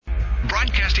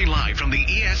Broadcasting live from the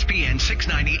ESPN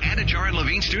 690 Anajar and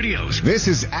Levine studios. This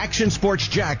is Action Sports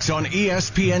Jacks on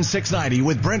ESPN 690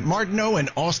 with Brent Martineau and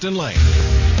Austin Lane.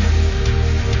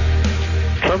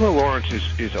 Trevor Lawrence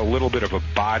is a little bit of a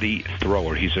body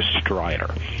thrower. He's a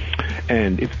strider.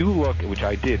 And if you look, which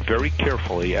I did very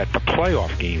carefully, at the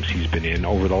playoff games he's been in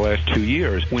over the last 2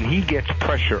 years, when he gets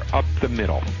pressure up the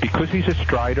middle, because he's a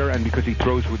strider and because he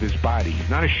throws with his body, he's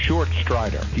not a short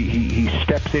strider. He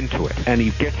steps into it, and he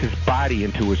gets his body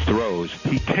into his throws.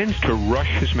 He tends to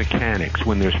rush his mechanics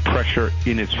when there's pressure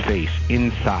in his face,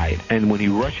 inside. And when he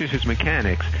rushes his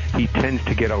mechanics, he tends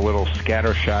to get a little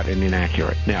scattershot and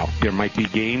inaccurate. Now, there might be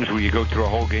games where you go through a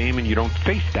whole game and you don't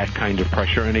face that kind of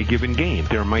pressure in a given game.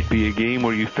 There might be a game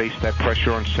where you face that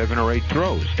pressure on 7 or 8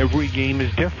 throws. Every game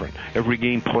is different. Every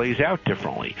game plays out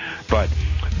differently. But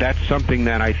that's something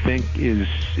that I think is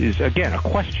again, a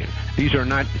question. These are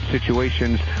not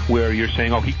situations where you're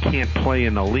saying, oh, he can't play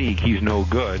in the league, he's no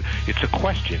good. It's a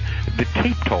question. The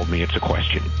tape told me it's a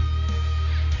question.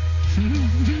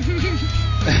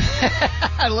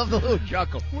 I love the little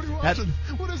chuckle. What are you watching?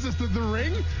 What is this, the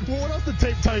Ring? Well, what else did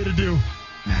tape tell you to do?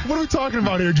 What are we talking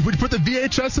about here? Did you put the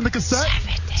VHS in the cassette?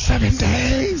 7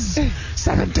 days.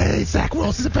 7 days. Zach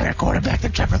Wilson's a better quarterback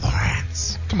than Trevor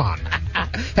Lawrence. Come on.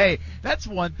 Hey, that's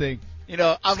one thing. You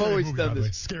know, I've always done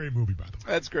this. Scary movie, by the way.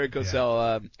 That's Greg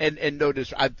Cosell. Yeah. And no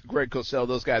disrespect, Greg Cosell,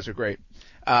 those guys are great.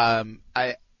 I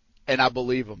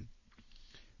believe them.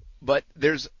 But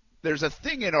there's a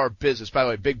thing in our business. By the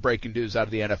way, big breaking news out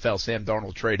of the NFL. Sam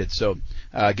Darnold traded. So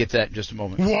get to that in just a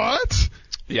moment. What?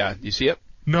 Yeah, you see it?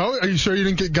 No, are you sure you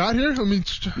didn't got here? I mean,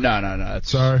 no.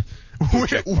 Sorry. We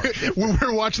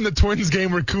were watching the Twins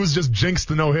game where Kuz just jinxed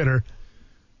the no-hitter.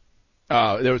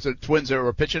 There was a Twins that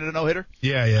were pitching a no-hitter?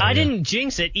 Yeah. I didn't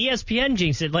jinx it. ESPN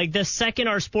jinxed it. Like, the second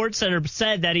our Sports Center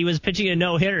said that he was pitching a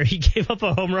no-hitter, he gave up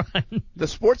a home run. Did the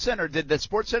Sports Center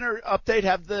update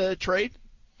have the trade?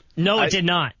 No, it did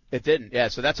not. It didn't. Yeah,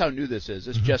 so that's how new this is.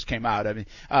 This just came out. I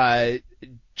mean,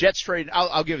 Jets trade.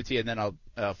 I'll give it to you, and then I'll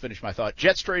finish my thought.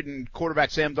 Jets trading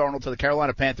quarterback Sam Darnold to the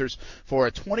Carolina Panthers for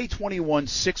a 2021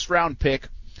 6th-round pick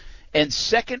and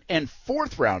 2nd and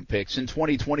 4th round picks in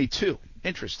 2022.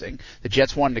 Interesting. The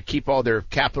Jets wanted to keep all their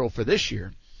capital for this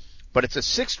year, but it's a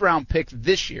 6th-round pick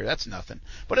this year. That's nothing.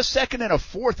 But a 2nd and a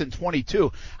 4th in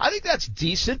 22. I think that's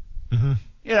decent. Mm-hmm.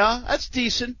 You know, that's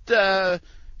decent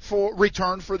for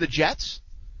return for the Jets.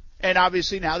 And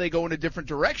obviously now they go in a different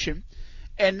direction.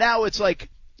 And now it's like,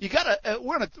 you gotta,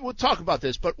 we'll talk about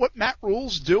this, but what Matt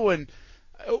Rule's doing,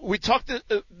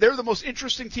 they're the most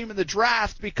interesting team in the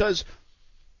draft because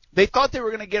they thought they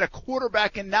were going to get a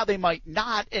quarterback and now they might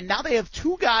not. And now they have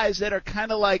 2 guys that are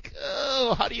kind of like,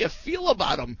 oh, how do you feel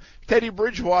about them? Teddy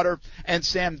Bridgewater and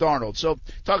Sam Darnold. So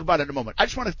talk about it in a moment. I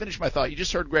just want to finish my thought. You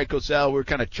just heard Greg Cosell. We were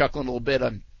kind of chuckling a little bit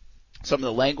on some of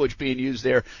the language being used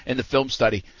there in the film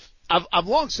study. I've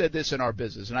long said this in our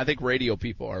business, and I think radio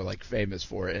people are like famous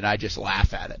for it, and I just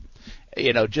laugh at it.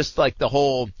 You know, just like the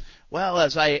whole, well,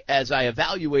 as I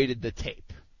evaluated the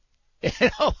tape, you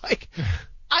know, like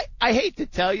I hate to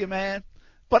tell you, man,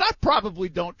 but I probably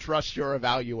don't trust your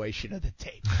evaluation of the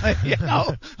tape. You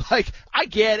know, like I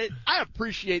get it, I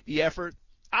appreciate the effort,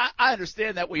 I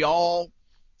understand that we all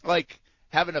like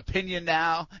have an opinion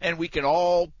now, and we can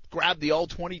all grab the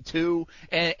all-22,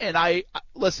 and I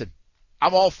listen.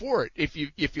 I'm all for it if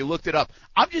you looked it up.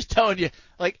 I'm just telling you,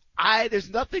 like, there's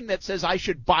nothing that says I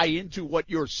should buy into what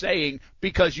you're saying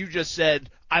because you just said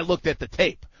I looked at the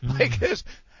tape. Mm-hmm. Like,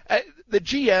 the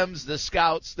GMs, the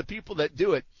scouts, the people that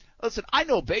do it. Listen, I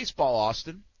know baseball,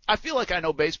 Austin. I feel like I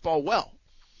know baseball well.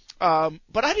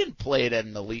 But I didn't play it at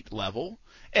an elite level.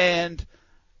 And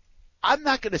I'm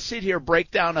not going to sit here,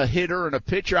 break down a hitter and a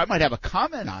pitcher. I might have a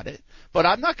comment on it, but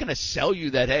I'm not going to sell you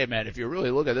that, hey, man, if you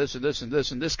really look at this and this and this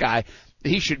and this guy,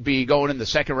 he should be going in the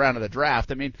 2nd round of the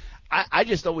draft. I mean, I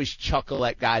just always chuckle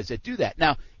at guys that do that.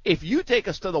 Now, if you take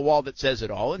us to the wall that says it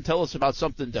all and tell us about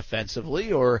something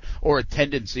defensively or a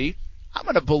tendency, I'm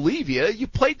going to believe you. You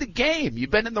played the game. You've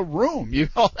been in the room. You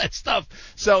know all that stuff.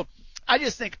 So I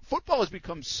just think football has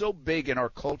become so big in our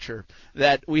culture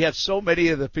that we have so many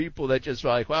of the people that just are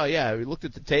like, well, yeah, we looked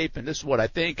at the tape and this is what I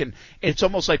think. And it's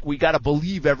almost like we got to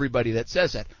believe everybody that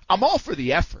says that. I'm all for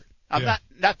the effort. I'm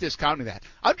not discounting that.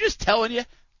 I'm just telling you,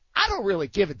 I don't really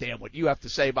give a damn what you have to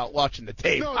say about watching the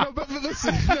tape. No, but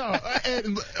listen,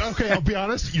 okay, I'll be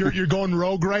honest. You're going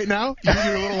rogue right now.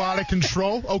 You're a little out of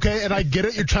control, okay? And I get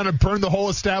it. You're trying to burn the whole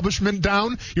establishment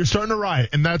down. You're starting to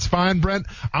riot, and that's fine, Brent.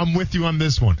 I'm with you on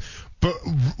this one. But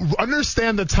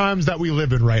understand the times that we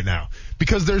live in right now,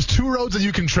 because there's 2 roads that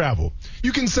you can travel.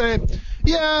 You can say,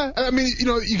 yeah, I mean, you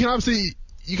know, you can have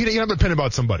an opinion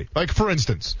about somebody. Like, for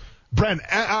instance, Brent,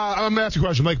 I'm going to ask you a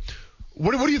question. Like,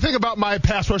 what do you think about my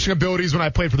pass rushing abilities when I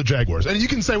played for the Jaguars? And you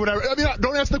can say whatever. I mean,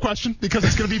 don't answer the question because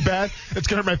it's going to be bad. It's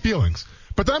going to hurt my feelings.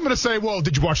 But then I'm going to say, well,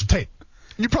 did you watch the tape?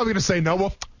 And you're probably going to say no.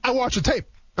 Well, I watched the tape,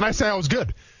 and I say I was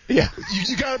good. Yeah.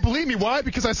 You got to believe me. Why?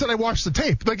 Because I said I watched the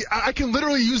tape. Like, I can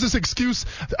literally use this excuse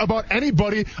about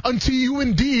anybody until you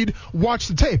indeed watch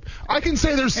the tape. I can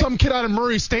say there's some kid out of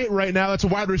Murray State right now that's a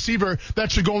wide receiver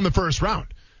that should go in the first round.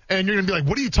 And you're going to be like,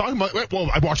 what are you talking about? Well,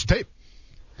 I watched the tape.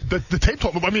 The tape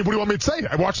told me. I mean, what do you want me to say?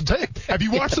 I watched the tape. Have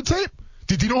you watched the tape?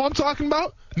 Did you know what I'm talking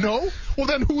about? No? Well,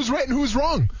 then who's right and who's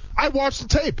wrong? I watched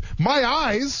the tape. My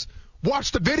eyes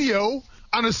watched a video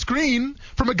on a screen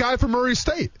from a guy from Murray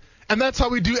State. And that's how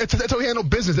we do. That's how we handle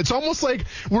business. It's almost like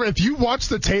where if you watch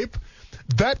the tape,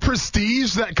 that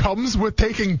prestige that comes with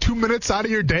taking 2 minutes out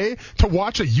of your day to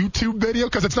watch a YouTube video,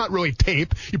 because it's not really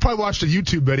tape. You probably watched a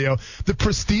YouTube video. The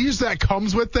prestige that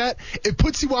comes with that, it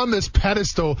puts you on this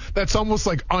pedestal that's almost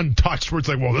like untouched, where it's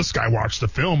like, well, this guy watched the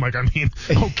film. Like, I mean,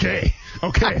 okay,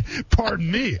 pardon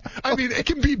me. I mean, it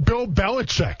can be Bill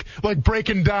Belichick, like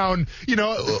breaking down,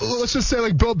 let's just say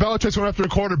like Bill Belichick's going after a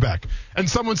quarterback, and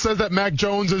someone says that Mac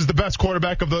Jones is the best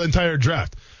quarterback of the entire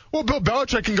draft. Well, Bill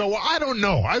Belichick can go, well, I don't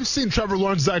know. I've seen Trevor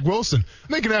Lawrence, Zach Wilson.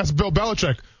 And they can ask Bill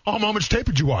Belichick, how much tape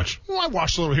did you watch? Well, I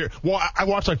watched a little here. Well, I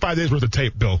watched like 5 days worth of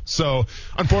tape, Bill. So,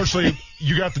 unfortunately,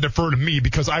 you have to defer to me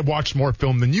because I watched more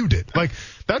film than you did. Like,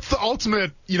 that's the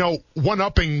ultimate,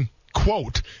 one-upping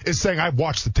quote is saying I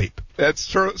watched the tape. That's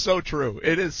true. So true.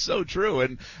 It is so true.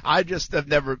 And I just have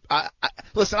never,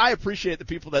 listen, I appreciate the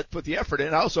people that put the effort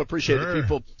in. I also appreciate the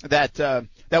people that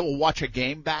will watch a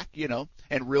game back,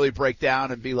 and really break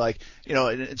down and be like,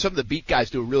 and some of the beat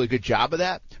guys do a really good job of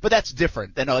that. But that's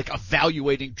different than like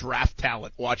evaluating draft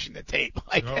talent watching the tape.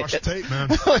 Like, watch the tape, man.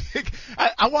 Like,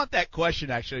 I want that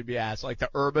question actually to be asked, like to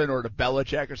Urban or to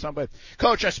Belichick or somebody.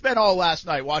 Coach, I spent all last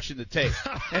night watching the tape.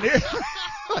 And here,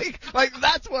 like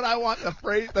that's what I want the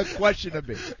question to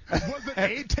be. Was it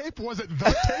a tape? Was it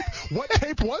the tape? What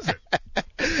tape was it?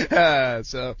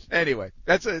 So anyway,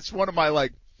 it's one of my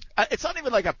it's not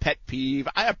even like a pet peeve.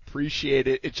 I appreciate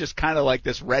it. It's just kind of like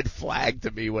this red flag to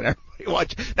me whenever you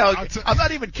watch. Now, I'm not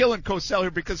even killing Cosell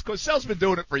here because Cosell's been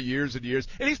doing it for years and years,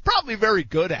 and he's probably very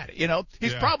good at it.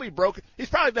 He's probably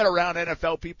been around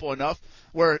NFL people enough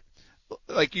where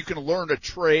like you can learn a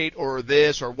trait or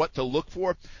this or what to look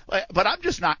for. But I'm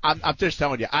just not. I'm just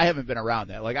telling you, I haven't been around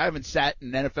that. Like I haven't sat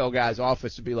in an NFL guy's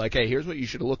office to be like, hey, here's what you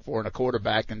should look for in a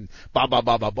quarterback and blah blah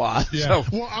blah blah blah. Yeah. So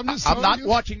well, I'm not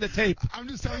watching the tape. I'm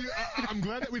just telling you, I'm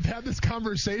glad that we've had this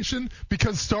conversation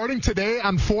because starting today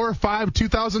on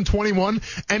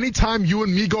 4/5/2021, anytime you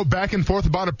and me go back and forth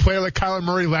about a player like Kyler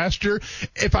Murray last year,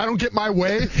 if I don't get my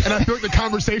way and I feel like the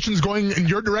conversation's going in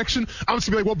your direction, I'm just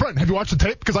gonna be like, well, Brent, have you watched the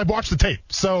tape? Because I've watched the tape.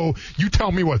 So you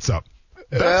tell me what's up.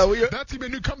 That's going to be a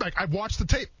new comeback. I've watched the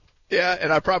tape. Yeah,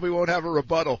 and I probably won't have a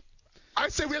rebuttal. I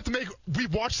say we have to make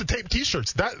 "We've watched the tape"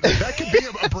 T-shirts. That could be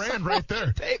a brand right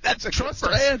there. That's a good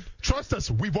brand. Trust us.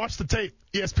 We've watched the tape.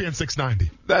 ESPN 690.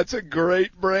 That's a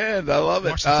great brand. I love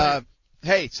it.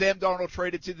 Hey, Sam Darnold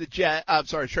traded to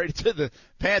the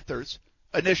Panthers.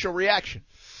 Initial reaction.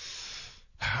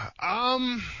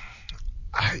 I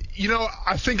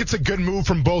think it's a good move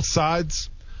from both sides.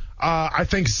 I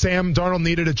think Sam Darnold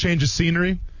needed a change of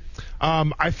scenery.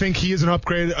 I think he is an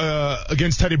upgrade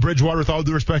against Teddy Bridgewater, with all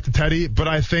due respect to Teddy. But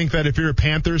I think that if you're a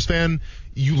Panthers fan,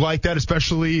 you like that,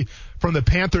 especially from the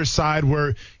Panthers side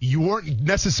where you weren't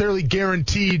necessarily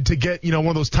guaranteed to get, one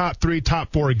of those top 3,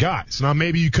 top 4 guys. Now,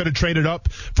 maybe you could have traded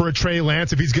up for a Trey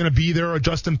Lance if he's going to be there, or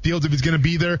Justin Fields if he's going to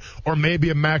be there, or maybe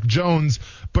a Mac Jones.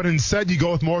 But instead, you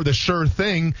go with more of the sure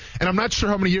thing. And I'm not sure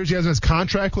how many years he has in his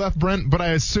contract left, Brent, but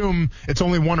I assume it's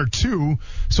only 1 or 2.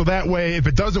 So that way, if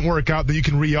it doesn't work out, then you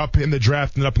can re-up in the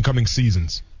draft in the up-and-coming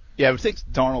seasons. Yeah, I think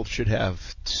Darnold should have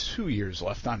 2 years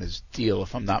left on his deal,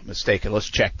 if I'm not mistaken. Let's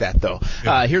check that, though.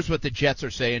 Yeah. Here's what the Jets are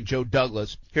saying. Joe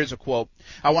Douglas, here's a quote.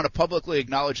 I want to publicly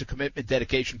acknowledge the commitment,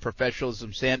 dedication,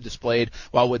 professionalism Sam displayed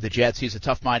while with the Jets. He's a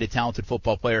tough-minded, talented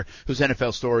football player whose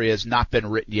NFL story has not been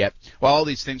written yet. While all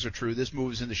these things are true, this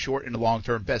move is in the short and the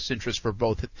long-term best interest for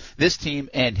both this team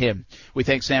and him. We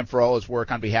thank Sam for all his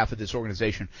work on behalf of this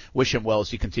organization. Wish him well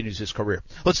as he continues his career.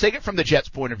 Let's take it from the Jets'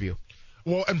 point of view.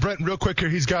 Well, and Brent, real quick here,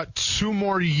 he's got 2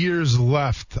 more years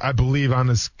left, I believe, on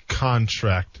his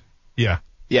contract. Yeah.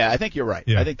 Yeah, I think you're right.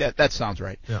 Yeah. I think that sounds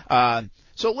right. Yeah.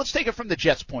 So let's take it from the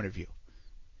Jets' point of view.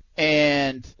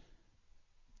 And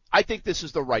I think this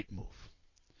is the right move.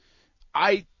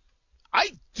 I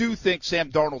do think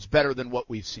Sam Darnold's better than what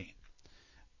we've seen.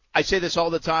 I say this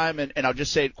all the time, and I'll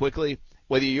just say it quickly.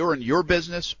 Whether you're in your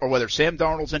business or whether Sam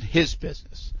Darnold's in his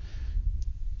business,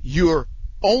 your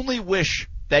only wish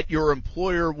that your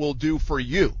employer will do for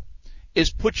you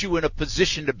is put you in a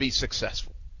position to be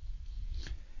successful.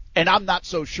 And I'm not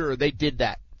so sure they did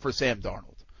that for Sam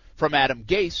Darnold. From Adam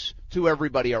Gase to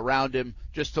everybody around him,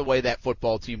 just the way that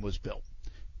football team was built.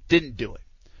 Didn't do it.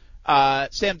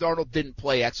 Sam Darnold didn't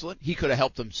play excellent. He could have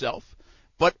helped himself.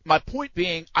 But my point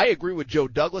being, I agree with Joe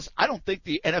Douglas. I don't think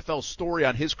the NFL story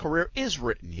on his career is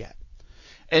written yet.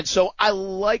 And so I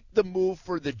like the move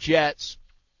for the Jets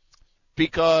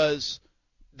because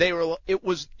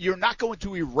you're not going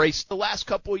to erase the last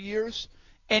couple of years,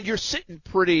 and you're sitting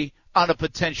pretty on a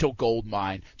potential gold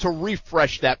mine to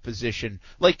refresh that position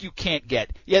like you can't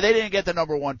get. Yeah, they didn't get the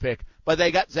number 1 pick, but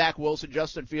they got Zach Wilson,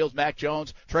 Justin Fields, Mac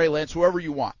Jones, Trey Lance, whoever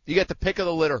you want. You get the pick of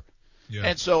the litter. Yeah.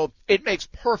 And so it makes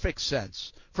perfect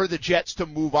sense for the Jets to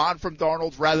move on from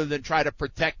Darnold rather than try to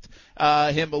protect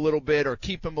him a little bit or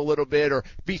keep him a little bit or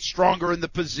be stronger in the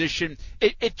position.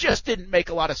 It just didn't make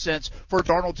a lot of sense for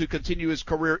Darnold to continue his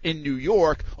career in New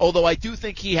York, although I do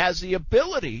think he has the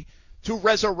ability to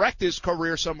resurrect his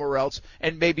career somewhere else,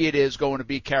 and maybe it is going to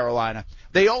be Carolina.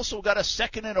 They also got a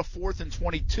 2nd and a 4th and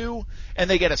 22, and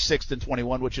they get a 6th and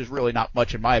 21, which is really not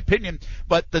much in my opinion.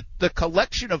 But the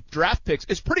collection of draft picks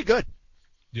is pretty good.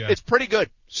 Yeah. It's pretty good.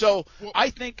 So I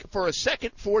think for a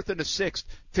 2nd, 4th, and a 6th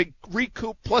to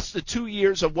recoup, plus the 2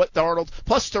 years of what Darnold,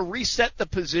 plus to reset the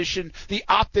position, the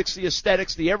optics, the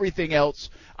aesthetics, the everything else,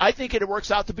 I think it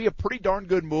works out to be a pretty darn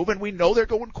good move, and we know they're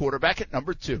going quarterback at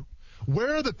number 2.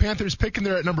 Where are the Panthers picking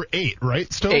there at number 8,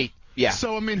 right? Still 8, yeah.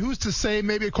 So, I mean, who's to say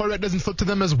maybe a quarterback doesn't flip to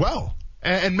them as well?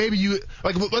 And maybe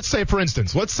let's say, for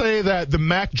instance, let's say that the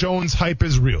Mac Jones hype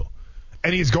is real.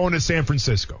 And he's going to San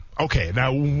Francisco. Okay,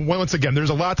 now, once again,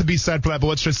 there's a lot to be said for that, but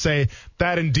let's just say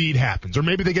that indeed happens. Or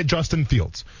maybe they get Justin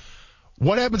Fields.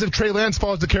 What happens if Trey Lance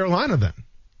falls to Carolina then?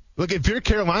 Look, if you're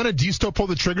Carolina, do you still pull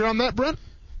the trigger on that, Brent?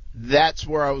 That's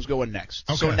where I was going next.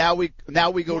 Okay. So now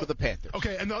we go to the Panthers.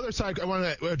 Okay, and the other side, I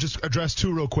want to just address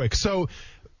two real quick. So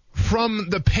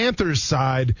from the Panthers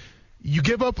side, you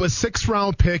give up a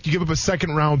 6th-round pick, you give up a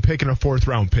 2nd-round pick, and a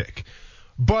 4th-round pick.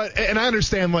 But, and I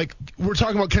understand, like, we're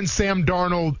talking about can Sam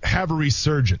Darnold have a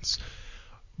resurgence?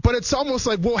 But it's almost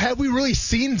like, well, have we really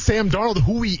seen Sam Darnold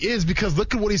who he is? Because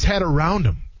look at what he's had around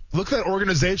him. Look at that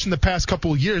organization the past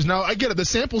couple of years. Now, I get it. The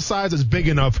sample size is big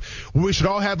enough. We should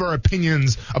all have our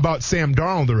opinions about Sam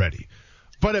Darnold already.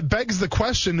 But it begs the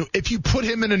question, if you put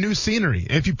him in a new scenery,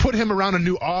 if you put him around a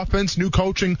new offense, new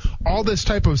coaching, all this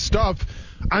type of stuff,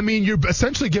 I mean, you're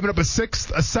essentially giving up a 6th,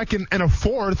 a 2nd, and a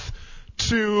 4th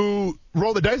to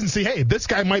roll the dice and see, hey, this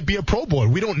guy might be a Pro Bowler.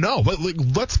 We don't know.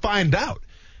 Let's find out.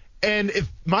 And if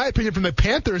my opinion from the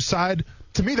Panthers side,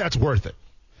 to me, that's worth it.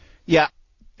 Yeah.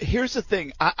 Here's the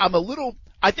thing.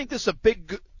 I think this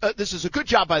is a good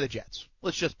job by the Jets.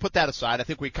 Let's just put that aside. I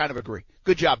think we kind of agree.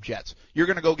 Good job, Jets. You're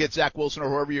going to go get Zach Wilson or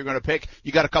whoever you're going to pick.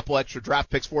 You got a couple extra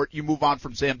draft picks for it. You move on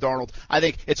from Sam Darnold. I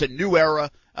think it's a new era.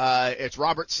 It's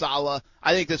Robert Saleh.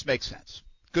 I think this makes sense.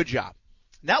 Good job.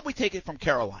 Now we take it from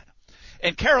Carolina.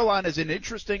 And Carolina is an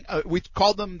interesting, we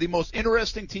called them the most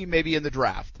interesting team maybe in the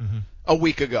draft a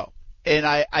week ago. And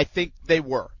I think they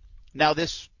were. Now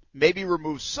this maybe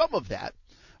removes some of that,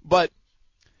 but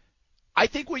I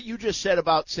think what you just said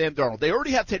about Sam Darnold, they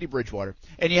already have Teddy Bridgewater,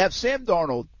 and you have Sam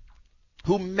Darnold,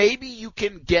 who maybe you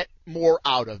can get more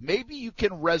out of. Maybe you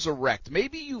can resurrect.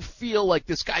 Maybe you feel like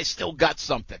this guy still got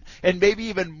something, and maybe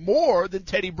even more than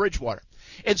Teddy Bridgewater.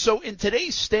 And so in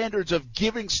today's standards of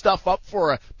giving stuff up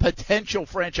for a potential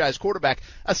franchise quarterback,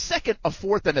 a 2nd, a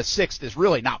 4th, and a 6th is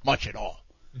really not much at all,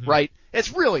 right?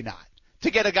 It's really not. To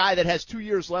get a guy that has 2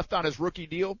 years left on his rookie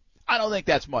deal, I don't think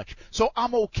that's much. So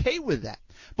I'm okay with that.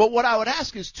 But what I would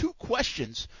ask is 2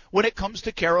 questions when it comes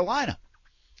to Carolina.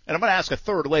 And I'm going to ask a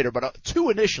third later, but 2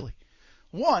 initially.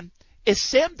 1, is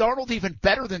Sam Darnold even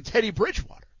better than Teddy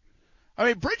Bridgewater? I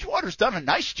mean, Bridgewater's done a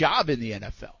nice job in the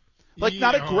NFL.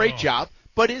 Not a great job,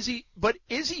 but is he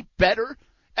better?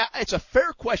 It's a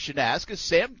fair question to ask. Is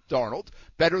Sam Darnold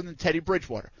better than Teddy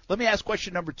Bridgewater? Let me ask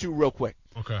question number 2 real quick.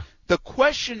 Okay. The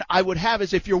question I would have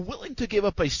is if you're willing to give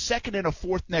up a 2nd and a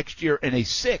 4th next year and a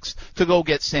 6th to go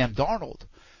get Sam Darnold,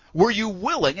 were you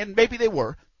willing, and maybe they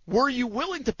were you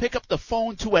willing to pick up the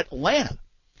phone to Atlanta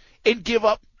and give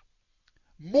up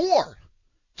more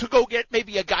to go get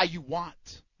maybe a guy you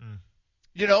want?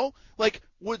 You know,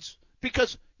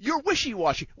 because you're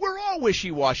wishy-washy. We're all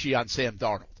wishy-washy on Sam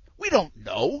Darnold. We don't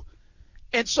know.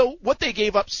 And so what they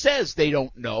gave up says they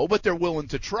don't know, but they're willing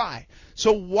to try.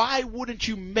 So why wouldn't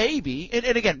you maybe, and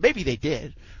again, maybe they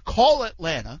did, call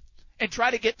Atlanta and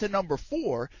try to get to number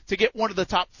 4 to get one of the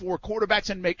top 4 quarterbacks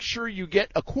and make sure you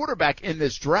get a quarterback in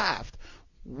this draft?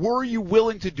 Were you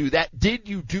willing to do that? Did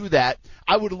you do that?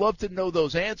 I would love to know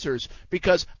those answers,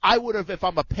 because I would have, if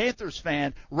I'm a Panthers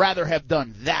fan, rather have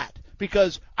done that.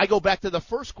 Because I go back to the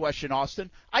first question,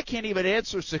 Austin. I can't even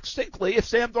answer succinctly if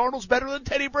Sam Darnold's better than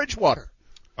Teddy Bridgewater.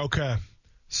 Okay.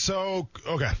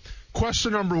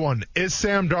 Question number one, is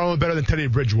Sam Darnold better than Teddy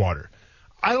Bridgewater?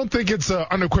 I don't think it's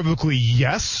unequivocally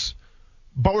yes.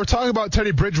 But we're talking about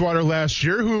Teddy Bridgewater last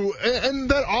year, and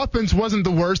that offense wasn't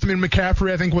the worst. I mean,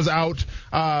 McCaffrey, I think, was out,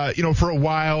 for a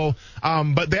while.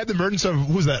 But they had the emergence of,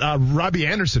 who's that? Robbie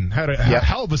Anderson had a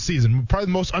hell of a season. Probably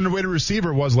the most underrated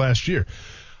receiver was last year.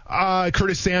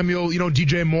 Curtis Samuel,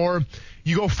 DJ Moore.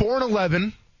 You go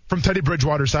 4-11 from Teddy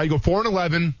Bridgewater's side. You go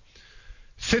 4-11,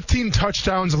 15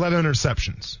 touchdowns, 11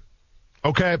 interceptions.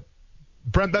 Okay?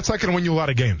 Brent, that's not going to win you a lot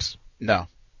of games. No.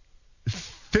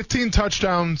 15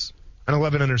 touchdowns and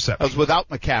 11 interceptions. That was without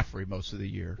McCaffrey most of the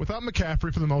year. Without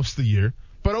McCaffrey for the most of the year.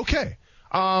 But okay.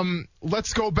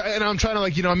 Let's go back. And I'm trying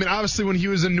to obviously when he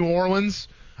was in New Orleans,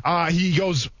 he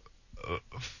goes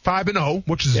 5-0,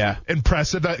 which is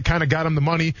impressive. That kind of got him the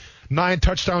money. 9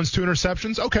 touchdowns, 2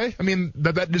 interceptions. Okay. I mean,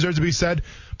 that deserves to be said.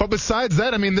 But besides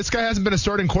that, I mean, this guy hasn't been a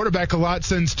starting quarterback a lot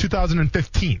since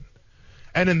 2015.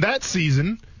 And in that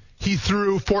season, he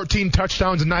threw 14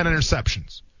 touchdowns and 9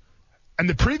 interceptions. And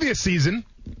the previous season,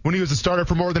 when he was a starter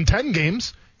for more than 10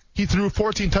 games, he threw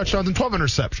 14 touchdowns and 12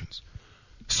 interceptions.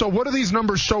 So what do these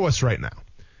numbers show us right now?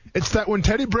 It's that when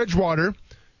Teddy Bridgewater,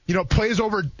 plays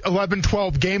over 11,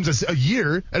 12 games a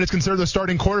year and is considered the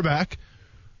starting quarterback,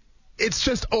 it's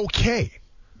just okay.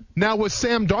 Now with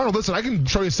Sam Darnold, listen, I can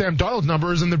show you Sam Darnold's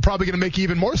numbers and they're probably going to make you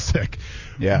even more sick.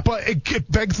 Yeah. But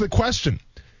it begs the question.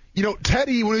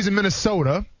 Teddy, when he was in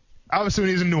Minnesota, obviously when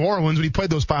he was in New Orleans, when he played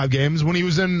those 5 games, when he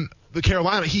was in the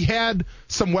Carolina, he had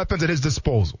some weapons at his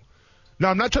disposal. Now,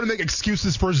 I'm not trying to make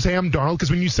excuses for Sam Darnold, because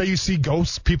when you say you see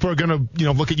ghosts, people are going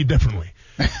to, look at you differently.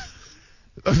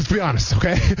 Let's be honest,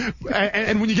 okay?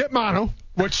 And when you get mono,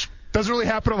 which doesn't really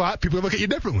happen a lot, people look at you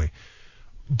differently.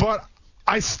 But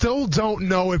I still don't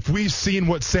know if we've seen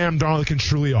what Sam Darnold can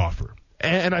truly offer.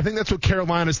 And I think that's what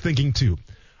Carolina's thinking too.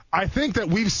 I think that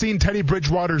we've seen Teddy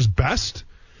Bridgewater's best.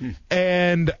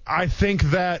 And I think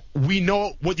that we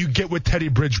know what you get with Teddy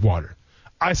Bridgewater.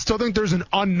 I still think there's an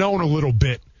unknown a little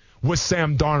bit with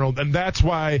Sam Darnold, and that's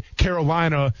why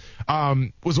Carolina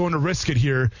was willing to risk it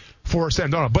here for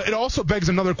Sam Darnold. But it also begs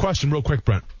another question real quick,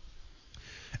 Brent.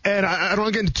 And I don't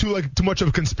want to get into too much of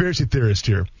a conspiracy theorist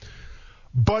here.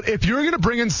 But if you're going to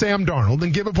bring in Sam Darnold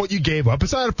and give up what you gave up,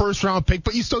 it's not a first-round pick,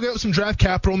 but you still get some draft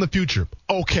capital in the future.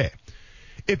 Okay.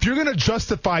 If you're going to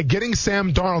justify getting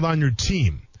Sam Darnold on your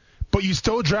team, but you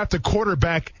still draft a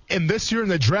quarterback, and this year in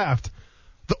the draft,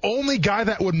 the only guy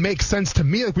that would make sense to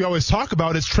me, like we always talk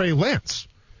about, is Trey Lance.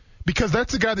 Because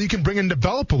that's the guy that you can bring and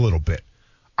develop a little bit.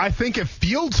 I think if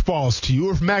Fields falls to you,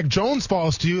 or if Mac Jones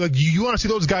falls to you, you want to see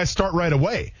those guys start right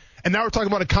away. And now we're talking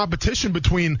about a competition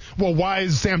between, why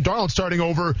is Sam Darnold starting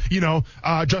over,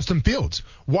 Justin Fields?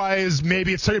 Why is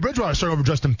maybe it's Teddy Bridgewater starting over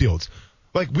Justin Fields?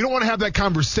 We don't want to have that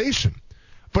conversation.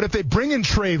 But if they bring in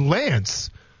Trey Lance,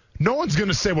 no one's going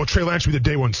to say, Trey Lance should be the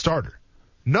day one starter.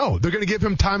 No, they're going to give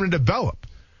him time to develop.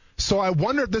 So I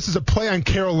wonder if this is a play on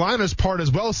Carolina's part as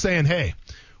well, saying, hey,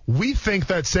 we think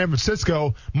that San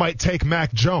Francisco might take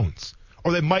Mac Jones,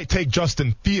 or they might take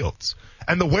Justin Fields.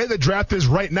 And the way the draft is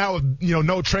right now,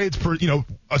 no trades for,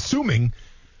 assuming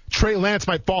Trey Lance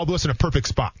might fall to us in a perfect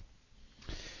spot.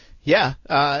 Yeah,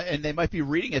 and they might be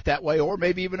reading it that way, or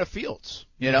maybe even a Fields,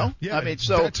 Yeah, I mean,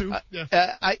 so that too.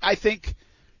 Yeah. I think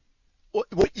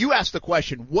what you asked the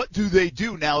question, what do they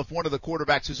do now if one of the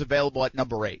quarterbacks is available at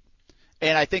number 8?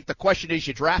 And I think the question is,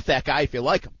 you draft that guy if you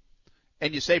like him.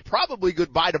 And you say probably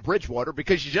goodbye to Bridgewater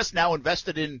because you just now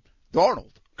invested in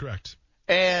Darnold. Correct.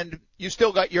 And you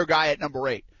still got your guy at number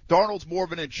 8. Darnold's more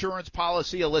of an insurance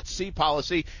policy, a let's see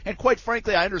policy. And quite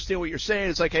frankly, I understand what you're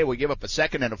saying. It's like, hey, we give up a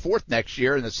 2nd and a 4th next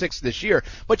year and a 6th this year.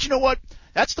 But you know what?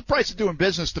 That's the price of doing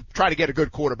business to try to get a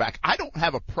good quarterback. I don't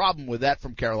have a problem with that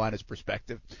from Carolina's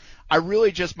perspective. I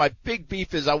really just, my big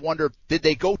beef is I wonder, did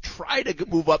they go try to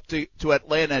move up to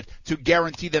Atlanta to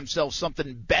guarantee themselves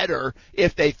something better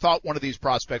if they thought one of these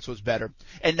prospects was better?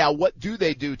 And now what do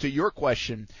they do, to your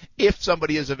question, if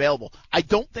somebody is available? I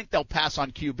don't think they'll pass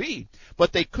on QB,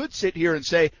 but they could sit here and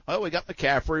say, well, we got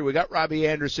McCaffrey, we got Robbie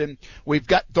Anderson, we've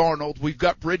got Darnold, we've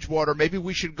got Bridgewater, maybe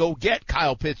we should go get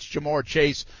Kyle Pitts, Jamar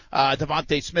Chase,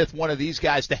 Devontae Smith, one of these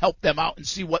guys to help them out and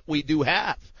see what we do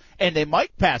have. And they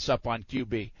might pass up on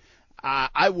QB.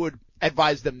 I would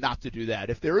advise them not to do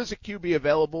that. If there is a QB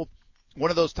available,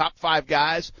 one of those top 5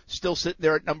 guys still sitting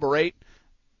there at number 8,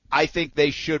 I think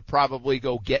they should probably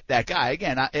go get that guy.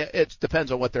 Again, it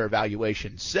depends on what their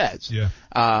evaluation says. Yeah.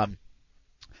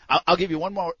 I'll give you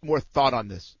one more thought on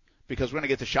this, because we're going to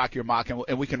get to Shock Your Mock,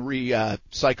 and we can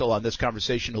recycle on this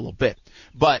conversation a little bit.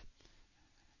 But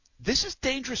this is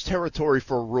dangerous territory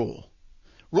for Rule.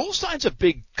 Rule signs a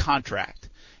big contract.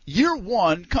 Year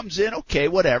one comes in, okay,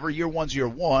 whatever. Year one's year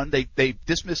one. They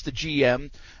dismiss the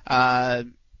GM.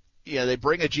 They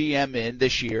bring a GM in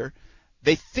this year.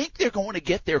 They think they're going to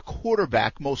get their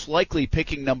quarterback, most likely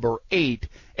picking number 8.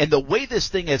 And the way this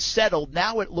thing has settled,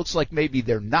 now it looks like maybe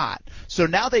they're not. So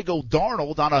now they go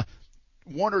Darnold on a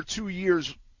 1 or 2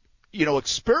 years,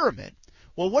 experiment.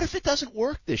 Well, what if it doesn't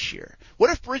work this year?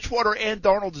 What if Bridgewater and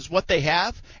Darnold is what they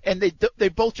have, and they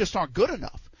both just aren't good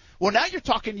enough? Well, now you're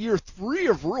talking year 3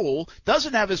 of Rule,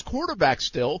 doesn't have his quarterback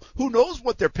still. Who knows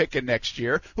what they're picking next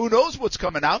year? Who knows what's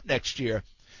coming out next year?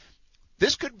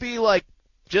 This could be like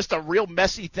just a real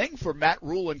messy thing for Matt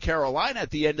Rule in Carolina at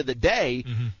the end of the day,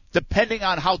 depending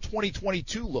on how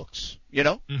 2022 looks,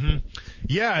 Mm-hmm.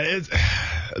 Yeah,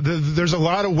 there's a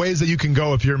lot of ways that you can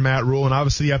go if you're Matt Rule, and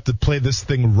obviously you have to play this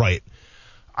thing right.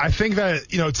 I think that,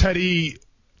 Teddy,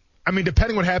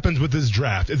 depending what happens with this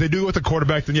draft, if they do it with the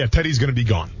quarterback, then yeah, Teddy's going to be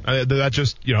gone. That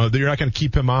just, you're not going to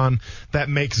keep him on. That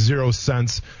makes zero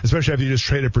sense, especially if you just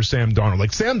traded for Sam Darnold.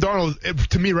 Like, Sam Darnold,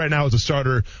 to me right now, is the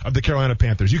starter of the Carolina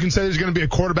Panthers. You can say there's going to be a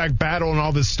quarterback battle and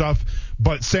all this stuff,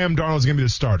 but Sam Darnold is going to be the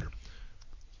starter.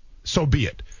 So be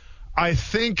it. I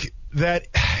think that,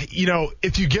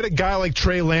 if you get a guy like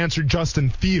Trey Lance or Justin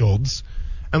Fields,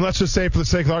 and let's just say for the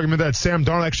sake of the argument that Sam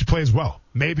Darnold actually plays well.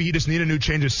 Maybe he just needed a new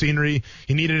change of scenery.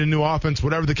 He needed a new offense,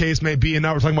 whatever the case may be. And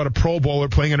now we're talking about a Pro Bowler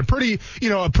playing in a pretty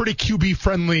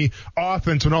QB-friendly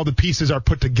offense when all the pieces are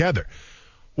put together.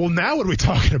 Well, now what are we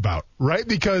talking about, right?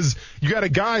 Because you got a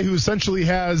guy who essentially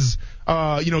has,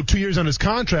 2 years on his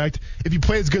contract. If he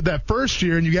plays good that first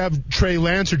year and you have Trey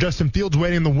Lance or Justin Fields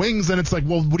waiting in the wings, then it's like,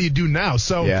 well, what do you do now?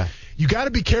 So You got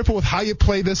to be careful with how you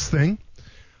play this thing.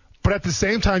 But at the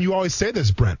same time, you always say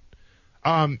this, Brent.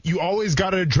 You always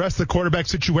got to address the quarterback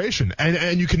situation,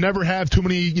 and you can never have too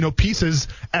many, pieces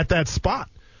at that spot.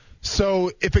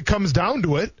 So if it comes down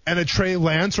to it, and a Trey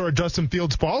Lance or a Justin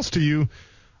Fields falls to you,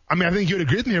 I think you would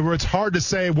agree with me where it's hard to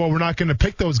say, well, we're not going to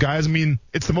pick those guys.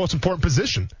 It's the most important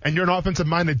position, and you're an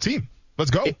offensive-minded team. Let's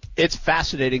go. It's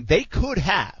fascinating. They could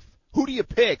have. Who do you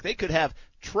pick? They could have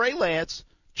Trey Lance,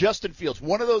 Justin Fields,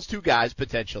 one of those two guys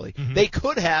potentially. Mm-hmm. They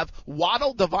could have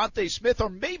Waddle, Devontae Smith, or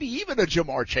maybe even a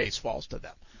Jamar Chase falls to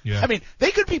them. Yeah.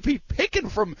 They could be picking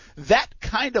from that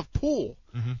kind of pool,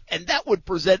 and that would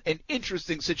present an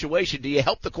interesting situation. Do you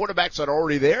help the quarterbacks that are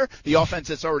already there, the offense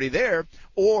that's already there,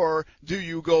 or do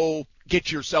you go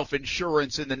get yourself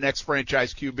insurance in the next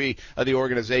franchise QB of the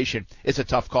organization? It's a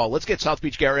tough call. Let's get South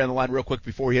Beach Gary on the line real quick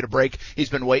before we hit a break. He's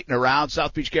been waiting around.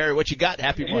 South Beach Gary, what you got?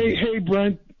 Happy Monday. Hey,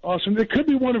 Brent. Awesome. It could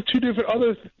be one of two different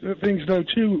other things, though,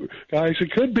 too, guys.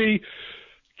 It could be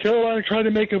Carolina trying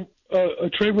to make a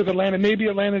trade with Atlanta. Maybe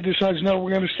Atlanta decides, no,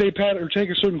 we're going to stay pat or take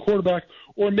a certain quarterback.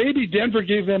 Or maybe Denver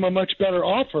gave them a much better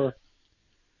offer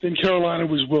than Carolina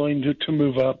was willing to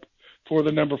move up for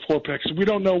the number 4 picks. We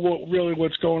don't know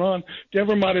what's going on.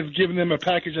 Denver might have given them a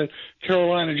package that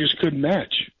Carolina just couldn't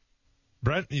match.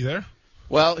 Brent, you there?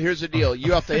 Well, here's the deal.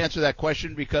 You have to answer that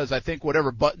question because I think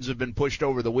whatever buttons have been pushed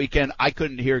over the weekend, I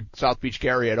couldn't hear South Beach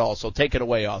Gary at all. So take it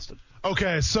away, Austin.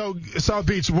 Okay, so South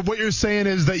Beach, what you're saying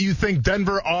is that you think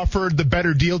Denver offered the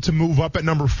better deal to move up at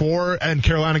number 4, and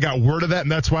Carolina got word of that,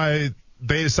 and that's why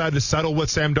they decided to settle with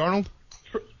Sam Darnold?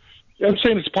 I'm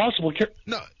saying it's possible.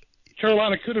 No,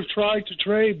 Carolina could have tried to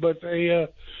trade, but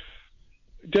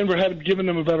Denver had given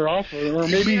them a better offer, or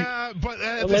maybe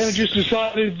Atlanta just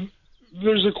decided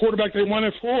there's a quarterback they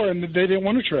wanted for, and they didn't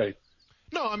want to trade.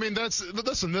 No,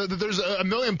 listen, there's a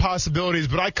million possibilities,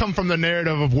 but I come from the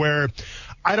narrative of where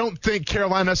I don't think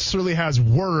Carolina necessarily has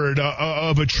word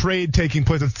of a trade taking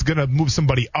place that's going to move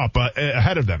somebody up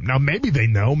ahead of them. Now, maybe they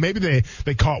know, maybe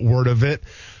they caught word of it,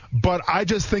 but I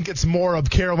just think it's more of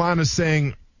Carolina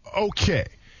saying, okay,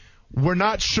 we're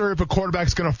not sure if a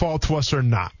quarterback's going to fall to us or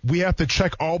not. We have to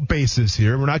check all bases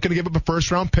here. We're not going to give up a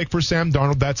first-round pick for Sam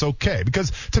Darnold. That's okay.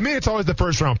 Because to me, it's always the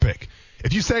first-round pick.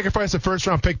 If you sacrifice a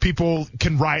first-round pick, people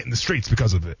can riot in the streets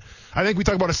because of it. I think we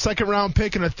talk about a second-round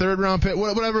pick and a third-round pick,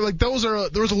 whatever. Like there's a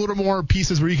little more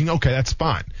pieces where you can, okay, that's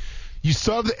fine. You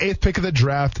still have the 8th pick of the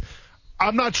draft.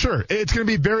 I'm not sure. It's going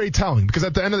to be very telling because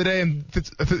at the end of the day, and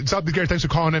South Beach Gary, thanks for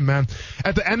calling in, man.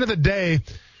 At the end of the day,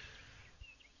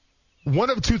 one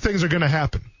of two things are going to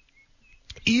happen.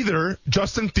 Either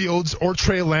Justin Fields or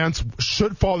Trey Lance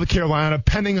should fall to Carolina,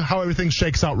 pending how everything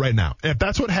shakes out right now. And if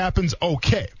that's what happens,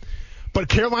 okay. But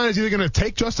Carolina is either going to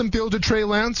take Justin Fields or Trey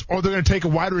Lance, or they're going to take a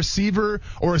wide receiver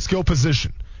or a skill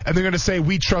position. and they're going to say,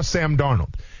 we trust Sam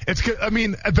Darnold.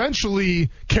 Eventually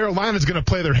Carolina's going to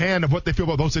play their hand of what they feel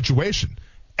about those situation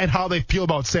and how they feel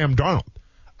about Sam Darnold.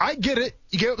 I get it.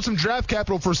 You give up some draft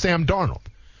capital for Sam Darnold.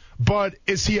 But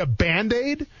is he a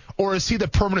Band-Aid or is he the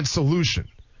permanent solution?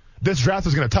 This draft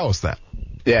is going to tell us that.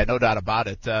 Yeah, no doubt about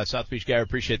it. South Beach Gary,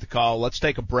 appreciate the call. Let's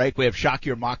take a break. We have Shock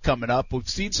Your Mock coming up. We've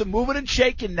seen some moving and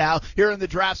shaking now here in the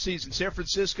draft season. San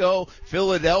Francisco,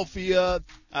 Philadelphia,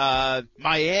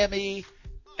 Miami,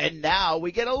 and now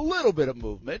we get a little bit of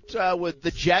movement with the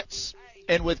Jets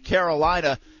and with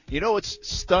Carolina. You know what's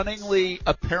stunningly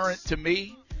apparent to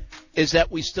me is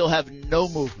that we still have no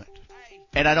movement.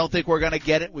 And I don't think we're going to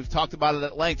get it. We've talked about it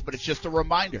at length, but it's just a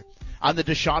reminder on the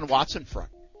Deshaun Watson front.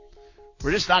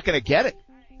 We're just not going to get it.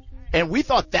 And we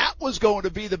thought that was going to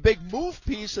be the big move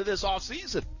piece of this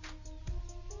offseason.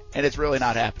 And it's really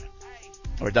not happening.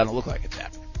 Or it doesn't look like it's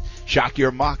happening. Shock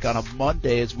Your Mock on a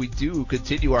Monday as we do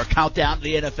continue our countdown to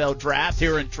the NFL draft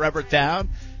here in Trevortown,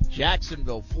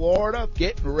 Jacksonville, Florida,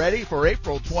 getting ready for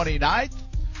April 29th.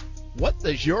 What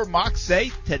does your mock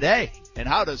say today? And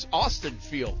how does Austin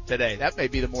feel today? That may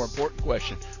be the more important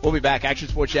question. We'll be back. Action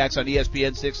Sports Jacks on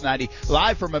ESPN 690,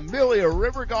 live from Amelia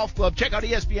River Golf Club. Check out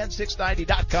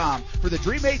ESPN690.com for the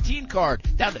Dream 18 card,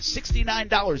 down to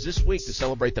 $69 this week to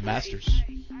celebrate the Masters.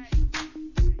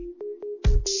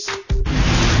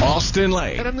 Austin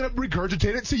Lane. And I'm going to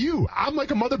regurgitate it to you. I'm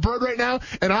like a mother bird right now,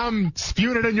 and I'm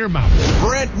spewing it in your mouth.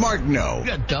 Brent Martineau. You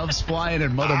got doves flying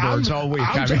and mother birds all week.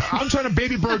 I'm trying to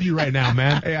baby bird you right now,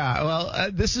 man. Yeah, well,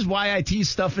 this is why I tease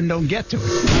stuff and don't get to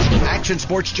it. Action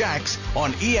Sports Jacks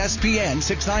on ESPN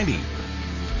 690.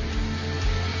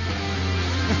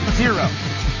 Zero.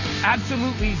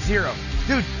 Absolutely zero.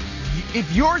 Dude,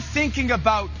 if you're thinking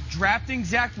about drafting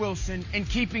Zach Wilson and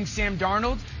keeping Sam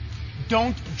Darnold,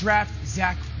 don't draft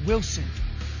Zach Wilson.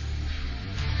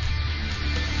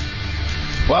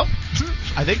 Well,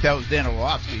 I think that was Dan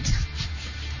Orlovsky.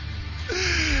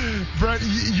 Brett,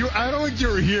 I don't think you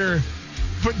were here,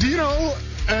 but do you know,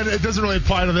 and it doesn't really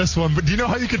apply to this one, but do you know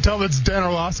how you can tell it's Dan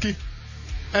Orlovsky?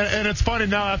 And it's funny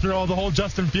now after the whole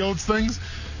Justin Fields things,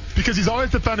 because he's always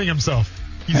defending himself.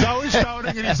 He's always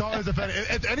shouting and he's always defending.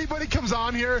 If anybody comes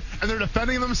on here and they're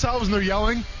defending themselves and they're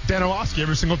yelling, Dan Orlovsky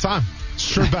every single time.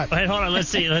 Sure bet. Wait, hold on. Let's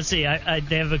see. They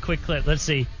have a quick clip. Let's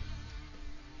see.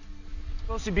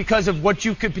 Because of what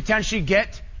you could potentially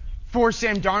get for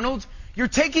Sam Darnold, you're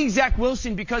taking Zach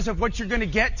Wilson because of what you're going to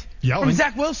get from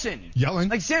Zach Wilson. Yelling.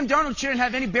 Like, Sam Darnold shouldn't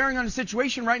have any bearing on the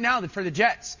situation right now for the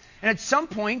Jets. And at some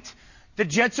point, the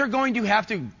Jets are going to have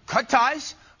to cut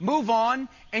ties, move on,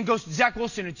 and go, Zach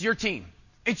Wilson, it's your team.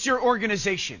 It's your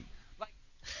organization.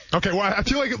 Okay, well, I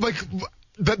feel like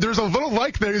that there's a little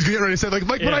there he's getting ready to say.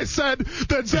 When I said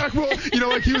that Zach will,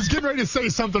 he was getting ready to say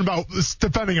something about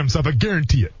defending himself. I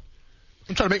guarantee it.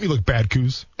 I'm trying to make me look bad,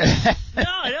 Coos. No,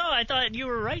 I thought you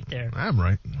were right there. I'm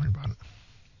right. Don't worry about it.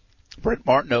 Brent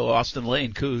Martineau, Austin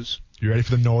Lane, Coos. You ready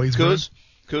for the noise,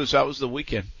 Coos, how was the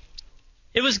weekend?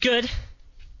 It was good.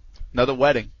 Another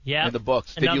wedding in the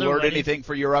books. Did you learn anything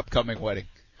for your upcoming wedding?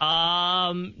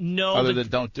 No. Other than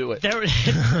don't do it. There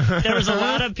was a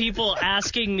lot of people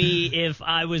asking me if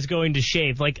I was going to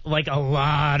shave. Like a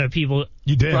lot of people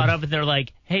brought up and they're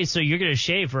like, hey, so you're going to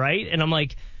shave, right? And I'm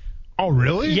like, oh,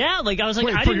 really? Yeah. I was like,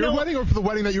 wait, I for didn't your know. wedding or for the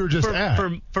wedding that you were just at?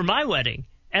 For my wedding.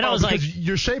 And I was like,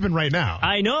 you're shaving right now.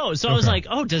 I know. So I was like,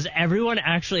 oh, does everyone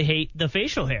actually hate the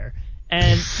facial hair?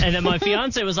 And then my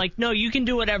fiance was like, no, you can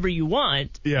do whatever you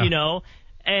want,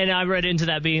 And I read into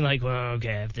that being like, well,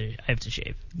 okay, I have to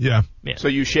shave. Yeah. So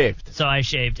you shaved. So I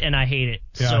shaved, and I hate it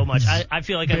so much. I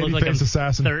feel like I look like I'm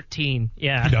assassin. 13.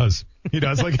 Yeah. He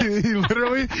does. Like, he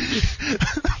literally...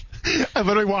 I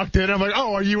literally walked in. I'm like,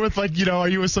 oh, are you with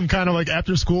some kind of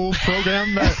after school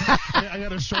program that I got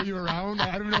to show you around?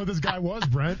 I don't even know what this guy was,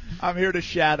 Brent. I'm here to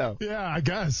shadow. Yeah, I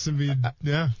guess. I mean,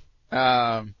 yeah.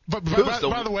 But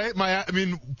by the way,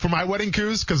 for my wedding,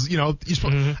 Coos, because you're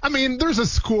supposed, there's a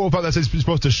school about that says you're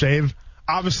supposed to shave.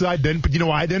 Obviously, I didn't, but you know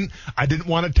why I didn't? I didn't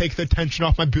want to take the attention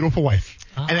off my beautiful wife.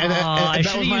 And I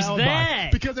that was my alibi.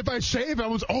 that. Because if I shave,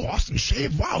 Austin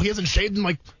shaved. Wow, he hasn't shaved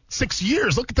in 6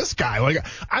 years. Look at this guy.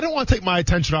 I don't want to take my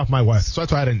attention off my wife, so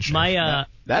that's why I didn't shave.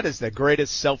 That is the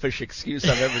greatest selfish excuse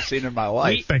I've ever seen in my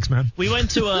life. Thanks, man. We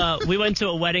went to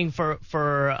a wedding for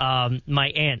my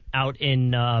aunt out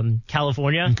in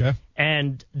California. Okay.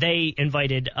 And they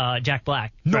invited Jack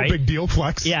Black. No right? big deal,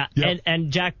 flex. Yeah. Yep.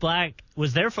 And Jack Black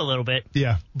was there for a little bit.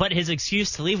 Yeah. But his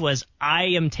excuse to leave was, I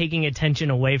am taking attention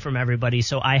away from everybody,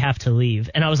 party, so I have to leave.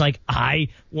 And I was like, I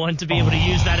want to be able to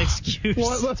use that excuse.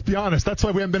 Well, let's be honest. That's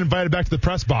why we haven't been invited back to the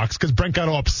press box, because Brent got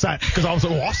all upset because I was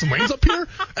like, Austin Lane's up here?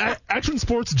 Action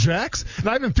Sports Jax? And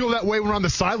I even feel that way when we're on the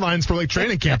sidelines for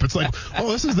training camp. It's like,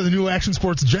 oh, this is the new Action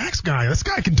Sports Jax guy. This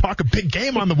guy can talk a big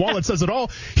game on the wall that says it all.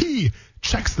 He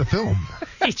checks the film.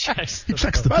 He checks the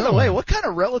film. By the way, what kind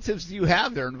of relatives do you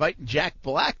have there inviting Jack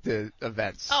Black to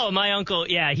events? Oh, my uncle,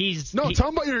 yeah, tell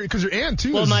him about because your aunt,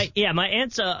 too. Well, my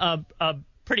aunt's a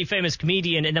pretty famous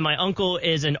comedian, and then my uncle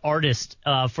is an artist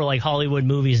for Hollywood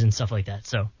movies and stuff like that.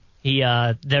 So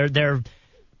they're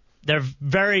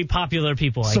very popular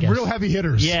people, I guess. Some real heavy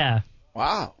hitters. Yeah.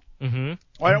 Wow. Mm-hmm.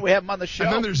 Why don't we have them on the show?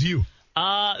 And then there's you.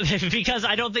 Because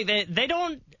I don't think they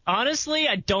don't, honestly,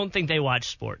 I don't think they watch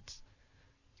sports.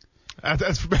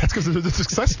 That's because they're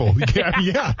successful. They don't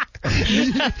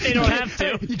have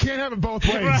to. You can't have it both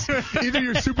ways. Either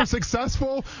you're super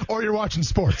successful or you're watching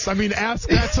sports. I mean, ask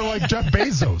that to Jeff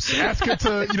Bezos. Ask it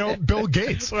to Bill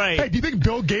Gates. Right. Hey, do you think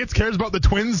Bill Gates cares about the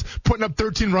Twins putting up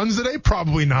 13 runs today?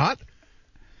 Probably not.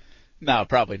 No,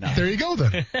 probably not. There you go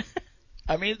then.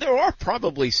 I mean, there are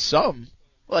probably some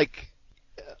like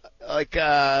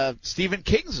Stephen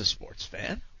King's a sports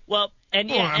fan. Well, and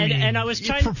I was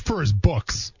trying for his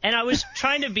books. And I was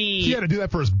trying to be. He had to do that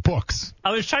for his books.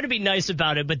 I was trying to be nice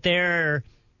about it, but they're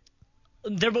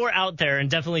more out there and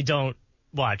definitely don't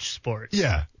watch sports.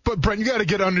 Yeah, but Brent, you got to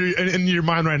get in your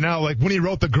mind right now. When he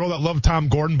wrote The Girl That Loved Tom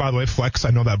Gordon, by the way, Flex,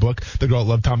 I know that book, The Girl That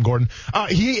Loved Tom Gordon.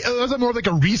 It was more like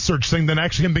a research thing than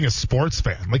actually him being a sports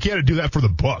fan. He had to do that for the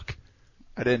book.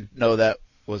 I didn't know that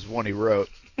was one he wrote.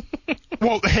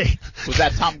 Well, hey. Was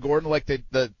that Tom Gordon,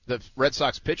 the Red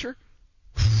Sox pitcher?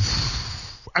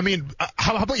 I mean,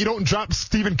 how about you don't drop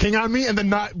Stephen King on me and then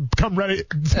not come ready?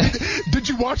 Did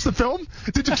you watch the film?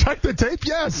 Did you check the tape?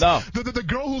 Yes. No. The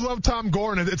Girl Who Loved Tom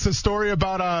Gordon. It's a story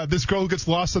about this girl who gets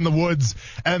lost in the woods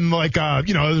and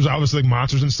there's obviously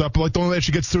monsters and stuff, but the only way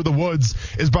she gets through the woods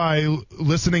is by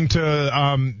listening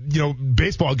to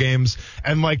baseball games,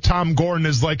 and Tom Gordon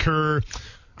is her.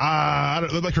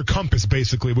 Her compass,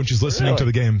 basically, when she's listening to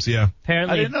the games. Yeah.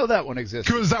 Apparently, I didn't know that one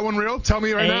existed. Is that one real? Tell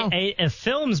me right now. A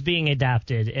film's being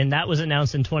adapted, and that was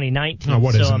announced in 2019.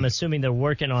 I'm assuming they're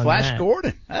working on Flash that.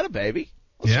 Gordon, that a baby.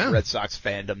 Some Red Sox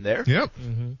fandom there. Yep.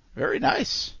 Mm-hmm. Very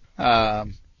nice. I'll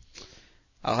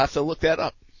have to look that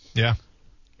up. Yeah.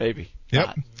 Maybe.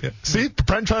 Yep. Yeah. See,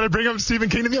 Brent tried to bring up Stephen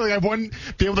King to me. I wouldn't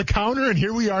be able to counter, and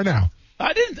here we are now.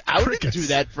 I didn't do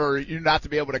that for you not to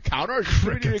be able to counter. I was just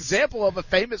giving you an example of a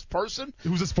famous person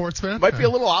who's a sports fan. Might be a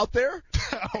little out there.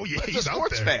 Oh yeah, he's a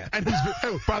sports fan. And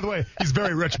by the way, he's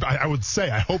very rich. I would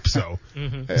say, I hope so.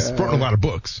 Mm-hmm. He's written a lot of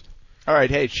books. All right,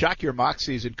 hey, shock your mock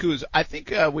season, Kuz. I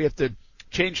think we have to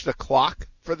change the clock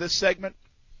for this segment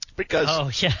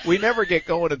because we never get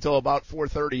going until about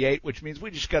 4:38, which means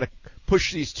we just got to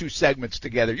push these two segments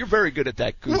together. You're very good at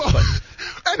that, Kuz.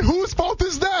 And whose fault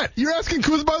is that? You're asking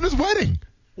Kuz about his wedding.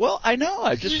 Well, I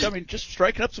know. Just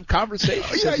striking up some conversation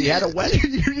because he had a wedding.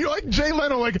 You're like Jay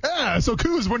Leno, so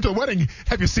Kuz went to the wedding.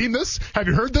 Have you seen this? Have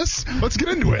you heard this? Let's get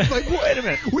into it. Wait a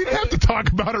minute. We didn't have to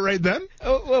talk about it right then.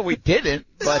 Oh, well, we didn't,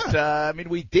 but,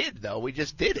 we did, though. We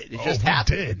just did it. It just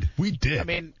happened. We did. I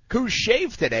mean, Kuz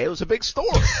shaved today. It was a big story.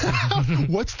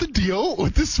 What's the deal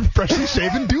with this freshly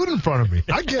shaven dude in front of me?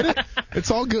 I get it. It's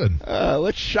all good.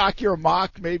 Let's shock your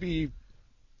mock. Maybe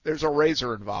there's a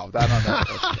razor involved. I don't know.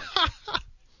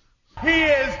 He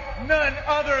is none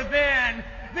other than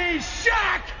the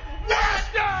Shock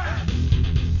Master!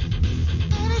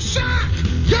 Gonna shock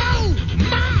yo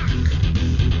mock!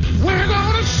 We're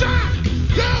gonna shock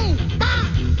yo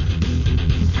mock!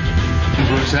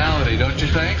 Brutality, don't you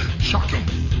think? Shocking.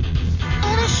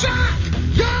 Gonna shock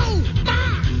yo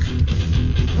mock!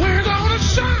 We're gonna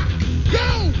shock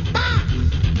yo mock!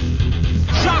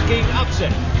 Shocking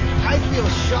upset. I feel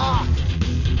shocked.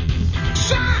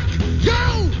 Shock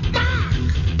yo mock!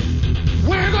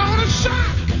 We're gonna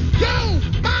shock yo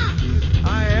mock!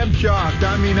 I am shocked.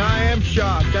 I am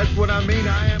shocked. That's what I mean.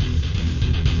 I am.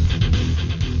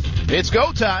 It's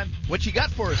go time. What you got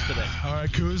for us today? All right,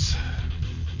 Kuz.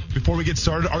 Before we get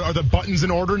started, are the buttons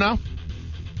in order now?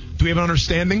 Do we have an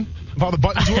understanding of how the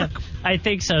buttons work? I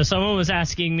think so. Someone was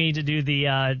asking me to do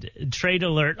the trade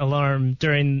alert alarm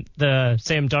during the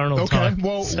Sam Darnold talk. Okay,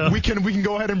 well, we can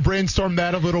go ahead and brainstorm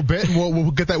that a little bit, and we'll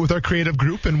get that with our creative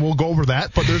group, and we'll go over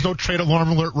that. But there's no trade alarm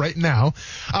alert right now.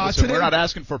 Listen, today, we're not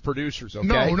asking for producers, okay?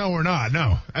 No, we're not.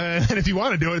 No. And if you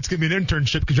want to do it, it's going to be an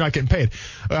internship because you're not getting paid.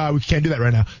 We can't do that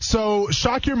right now. So,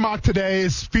 Shock Your Mock today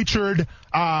is featured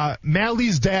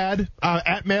Mally's dad,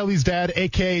 at Mally's dad,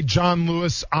 a.k.a. John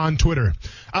Lewis on Twitter.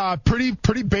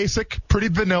 Pretty basic. pick, pretty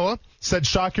vanilla, said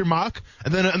shock your mock,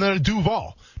 and then a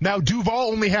Duval. Now,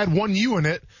 Duval only had one U in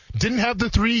it, didn't have the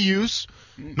 3 U's.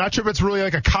 Not sure if it's really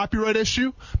like a copyright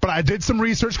issue, but I did some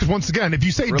research because, once again, if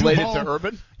you say related Duval, to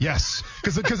Urban? Yes,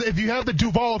 because if you have the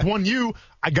Duval with 1 U,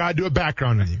 I got to do a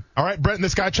background on you. All right, Brent,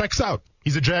 this guy checks out.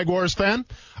 He's a Jaguars fan.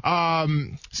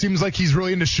 Seems like he's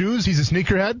really into shoes. He's a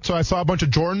sneakerhead. So I saw a bunch of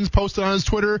Jordans posted on his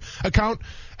Twitter account,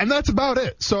 and that's about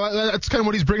it. So that's kind of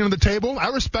what he's bringing to the table. I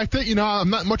respect it. You know,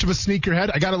 I'm not much of a sneakerhead.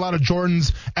 I got a lot of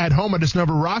Jordans at home. I just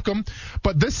never rock them.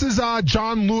 But this is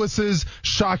John Lewis's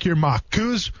Shock Your Mock.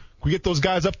 Kuz, can we get those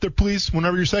guys up there, please?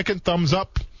 Whenever you're second, thumbs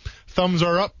up. Thumbs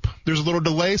are up. There's a little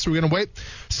delay, so we're going to wait.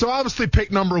 So obviously pick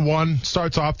number 1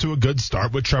 starts off to a good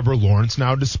start with Trevor Lawrence.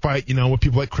 Now, despite, what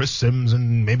people like Chris Sims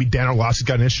and maybe Dan Orlovsky's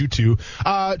got an issue too,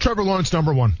 Trevor Lawrence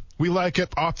number 1. We like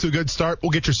it. Off to a good start.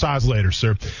 We'll get your size later,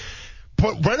 sir.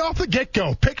 But right off the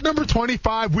get-go, pick number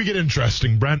 25, we get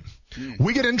interesting, Brent.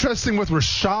 We get interesting with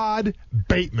Rashad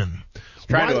Bateman.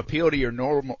 Trying to appeal to your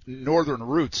northern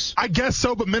roots. I guess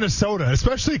so, but Minnesota,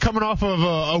 especially coming off of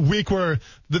a week where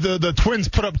the Twins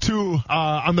put up 2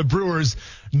 on the Brewers,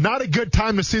 not a good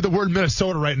time to see the word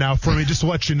Minnesota right now for me, just to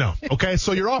let you know. Okay,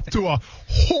 so you're off to a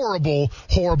horrible,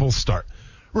 horrible start.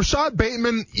 Rashad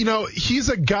Bateman, he's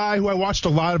a guy who I watched a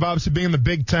lot of, obviously being in the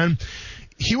Big Ten.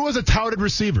 He was a touted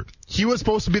receiver. He was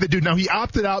supposed to be the dude. Now he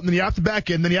opted out, and then he opted back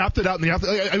in, then he opted out, and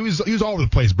then he was all over the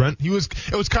place, Brent. It was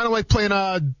kind of like playing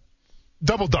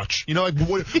double dutch, like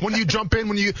when you jump in,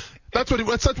 that's what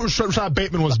Rashad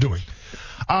Bateman was doing.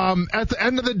 At the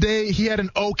end of the day, he had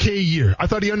an okay year. I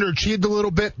thought he underachieved a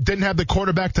little bit, didn't have the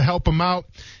quarterback to help him out.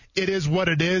 It is what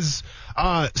it is.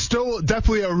 Still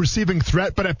definitely a receiving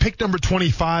threat, but at pick number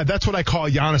 25, that's what I call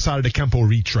a Giannis Antetokounmpo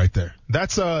reach right there.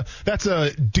 That's a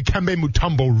Dikembe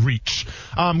Mutombo reach.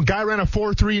 Guy ran a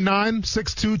 4.39,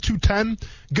 6'2", 210,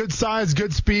 good size,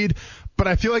 good speed, but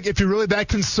I feel like if you're really that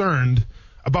concerned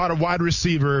about a wide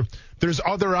receiver, there's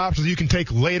other options you can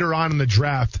take later on in the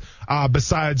draft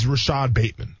besides Rashad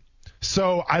Bateman.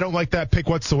 So I don't like that pick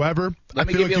whatsoever. I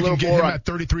feel like you can get him at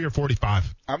 33 or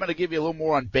 45. I'm going to give you a little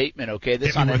more on Bateman, okay?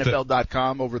 This on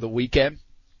NFL.com over the weekend.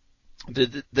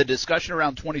 The discussion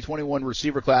around 2021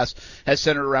 receiver class has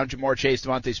centered around Jamar Chase,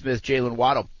 Devontae Smith, Jalen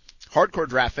Waddle. Hardcore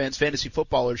draft fans, fantasy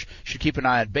footballers should keep an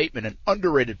eye on Bateman, an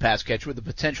underrated pass catcher with the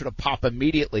potential to pop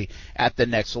immediately at the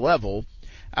next level.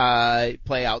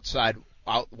 Play out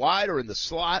wide or in the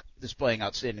slot, displaying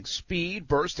outstanding speed,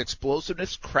 burst,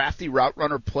 explosiveness, crafty route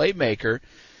runner, playmaker.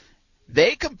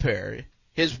 They compare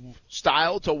his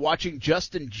style to watching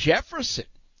Justin Jefferson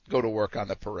go to work on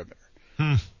the perimeter.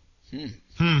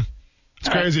 It's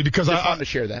crazy because to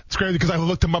share that. It's crazy because I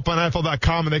looked him up on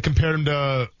NFL.com and they compared him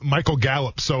to Michael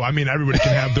Gallup. So I mean, everybody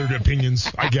can have their opinions,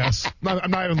 I guess.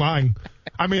 I'm not even lying.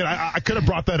 I mean, I could have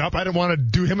brought that up. I didn't want to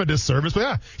do him a disservice, but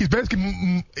yeah, he's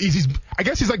basically I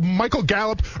guess he's like Michael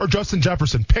Gallup or Justin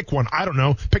Jefferson. Pick one. I don't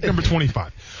know. Pick number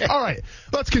 25. All right,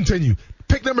 let's continue.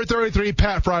 Pick number 33,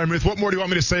 Pat Freiermuth. What more do you want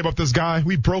me to say about this guy?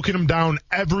 We've broken him down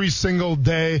every single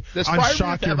day. Does on Freiermuth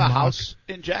Shock Your have a Mock. house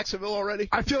in Jacksonville already?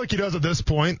 I feel like he does at this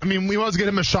point. I mean, we want to get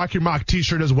him a Shock Your Mock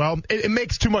t-shirt as well. It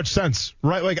makes too much sense,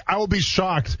 right? Like, I will be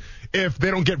shocked if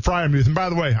they don't get Freiermuth. And by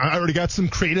the way, I already got some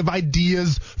creative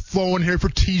ideas flowing here for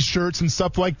t-shirts and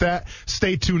stuff like that.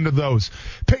 Stay tuned to those.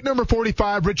 Pick number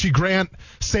 45, Richie Grant,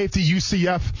 safety,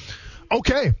 UCF.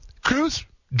 Okay, Cruz,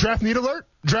 draft need alert.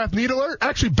 Draft need alert.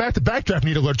 Actually, back-to-back draft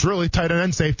need alerts, really. Tight end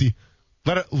and safety.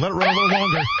 Let it run a little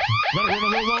longer. Let it run a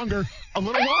little longer. A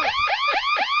little what?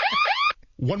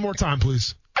 One more time,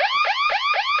 please.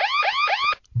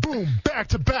 Boom.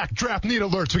 Back-to-back draft need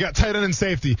alerts. We got tight end and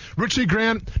safety. Richie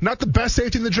Grant, not the best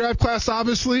safety in the draft class,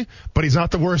 obviously, but he's not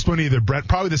the worst one either, Brent.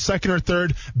 Probably the second or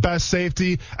third best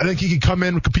safety. I think he can come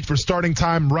in and compete for starting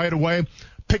time right away.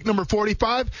 Pick number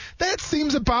 45, that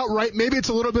seems about right. Maybe it's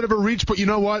a little bit of a reach, but you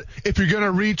know what? If you're going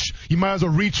to reach, you might as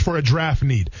well reach for a draft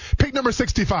need. Pick number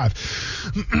 65.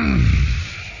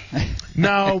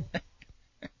 Now,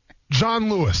 John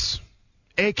Lewis,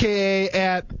 a.k.a.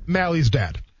 at Mally's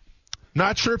dad.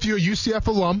 Not sure if you're a UCF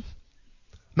alum.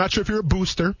 Not sure if you're a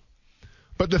booster.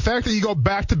 But the fact that you go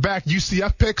back-to-back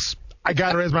UCF picks, I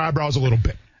got to raise my eyebrows a little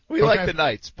bit. We like the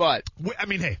Knights, but I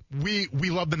mean, hey, we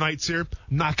love the Knights here.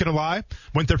 Not gonna lie,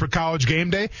 went there for college game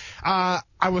day. I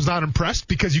was not impressed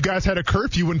because you guys had a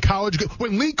curfew when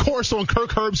Lee Corso and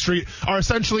Kirk Herbstreit are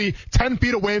essentially 10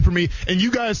 feet away from me, and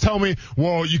you guys tell me,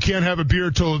 well, you can't have a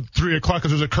beer till 3 o'clock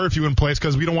because there's a curfew in place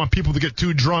because we don't want people to get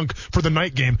too drunk for the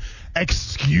night game.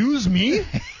 Excuse me?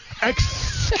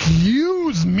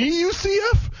 Excuse me,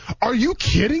 UCF? Are you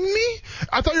kidding me?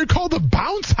 I thought you were called the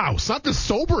bounce house, not the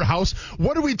sober house.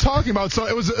 What are we talking about? So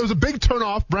it was a big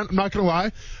turnoff, Brent. I'm not going to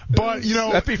lie. But,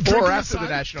 that before or after the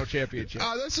national championship?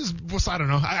 I don't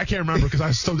know. I can't remember because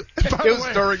I still. It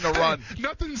was during the run.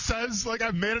 Nothing says like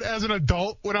I've made it as an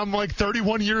adult when I'm like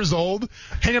 31 years old,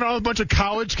 hanging out with a bunch of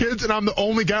college kids, and I'm the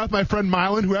only guy with my friend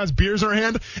Mylan who has beers in her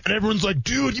hand, and everyone's like,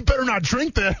 "Dude, you better not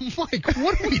drink that." I'm like,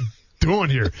 "What are we doing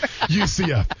here?"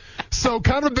 UCF. So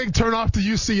kind of a big turnoff to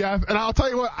UCF, and I'll tell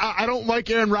you what, I don't like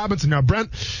Aaron Robinson now,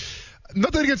 Brent.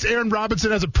 Nothing against Aaron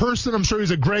Robinson as a person. I'm sure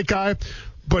he's a great guy,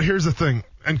 but here's the thing.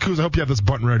 And Kuz, I hope you have this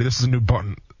button ready. This is a new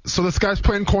button. So this guy's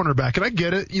playing cornerback, and I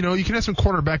get it. You know, you can have some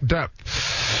cornerback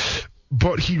depth,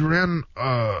 but he ran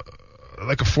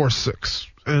like a 4.6.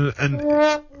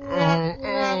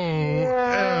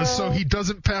 So he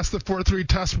doesn't pass the 4.3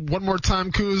 test. One more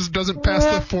time, Kuz, doesn't pass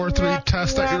the 4.3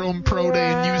 test at your own pro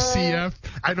day in UCF.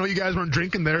 I know you guys weren't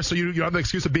drinking there, so you have the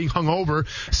excuse of being hungover.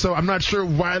 So I'm not sure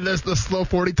why the slow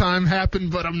 40 time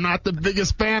happened, but I'm not the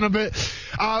biggest fan of it.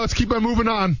 Let's keep on moving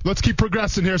on. Let's keep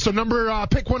progressing here. So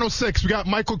pick 106, we got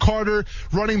Michael Carter,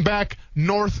 running back,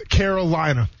 North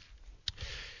Carolina.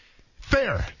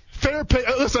 Fair pay.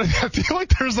 Listen, I feel like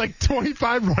there's like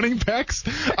 25 running backs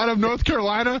out of North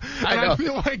Carolina, and I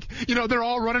feel like, they're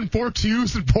all running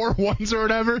 4.2s and 4.1s or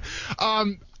whatever.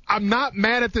 I'm not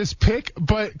mad at this pick,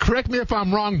 but correct me if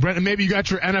I'm wrong, Brent, and maybe you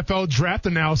got your NFL draft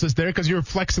analysis there because you were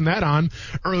flexing that on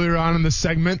earlier on in the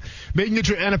segment. Maybe you get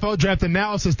your NFL draft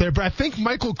analysis there, but I think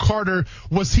Michael Carter,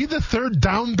 was he the third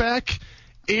down back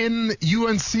in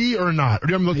UNC or not? Or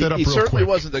do you want me to look that up real quick? He certainly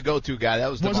wasn't the go-to guy.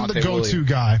 That was wasn't Devontae the go-to Williams.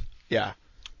 guy. Yeah.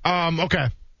 Okay.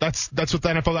 That's what the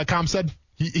NFL.com said?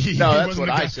 No, that's what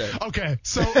I said. Okay,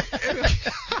 so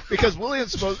because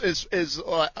Williams is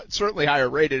certainly higher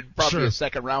rated, probably a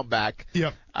second round back.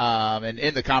 Yep. And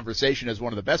in the conversation as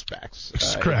one of the best backs.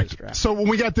 Correct. So when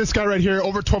we got this guy right here,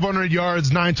 over 1,200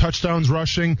 yards, 9 touchdowns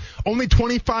rushing, only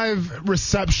 25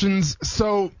 receptions.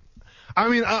 So, I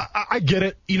mean, I get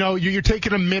it. You're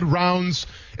taking him mid rounds.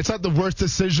 It's not the worst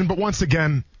decision, but once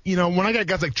again, when I got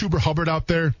guys like Chuba Hubbard out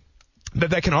there,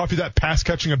 that can offer you that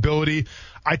pass-catching ability,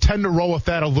 I tend to roll with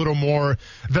that a little more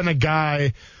than a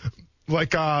guy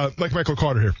like Michael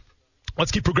Carter here.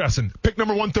 Let's keep progressing. Pick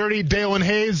number 130, Dalen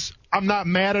Hayes. I'm not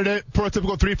mad at it.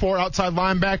 Prototypical 3-4 outside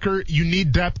linebacker. You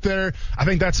need depth there. I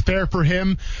think that's fair for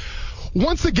him.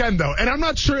 Once again, though, and I'm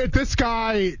not sure if this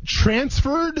guy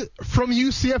transferred from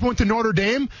UCF, went to Notre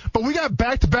Dame, but we got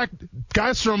back-to-back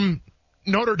guys from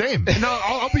Notre Dame. Now,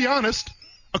 I'll be honest.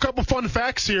 A couple fun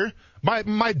facts here.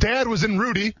 My dad was in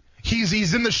Rudy.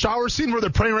 He's in the shower scene where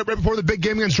they're praying right before the big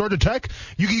game against Georgia Tech.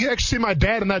 You can actually see my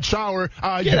dad in that shower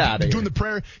doing the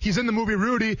prayer. He's in the movie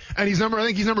Rudy, and he's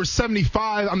number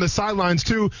 75 on the sidelines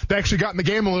too. They actually got in the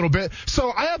game a little bit.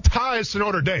 So I have ties to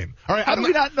Notre Dame. All right, how do we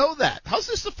not know that? How's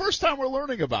this the first time we're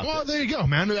learning about this? Well, there you go,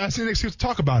 man. That's an excuse to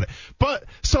talk about it. But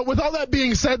so with all that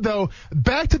being said, though,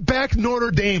 back-to-back Notre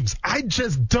Dames, I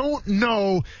just don't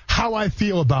know how I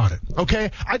feel about it. Okay,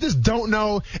 I just don't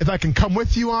know if I can come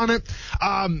with you on it.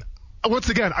 Once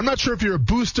again, I'm not sure if you're a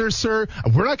booster, sir.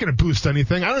 We're not going to boost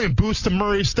anything. I don't even boost to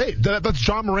Murray State. That's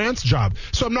John Morant's job.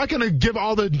 So I'm not going to give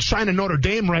all the shine to Notre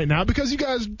Dame right now because you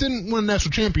guys didn't win a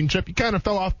national championship. You kind of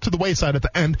fell off to the wayside at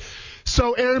the end.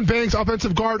 So Aaron Banks,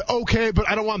 offensive guard, okay, but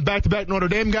I don't want back-to-back Notre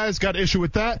Dame guys. Got an issue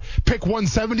with that. Pick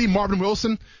 170, Marvin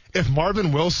Wilson. If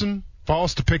Marvin Wilson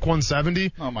falls to pick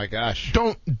 170. Oh my gosh.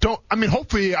 Don't. I mean,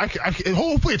 hopefully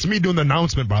it's me doing the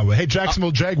announcement. By the way, hey,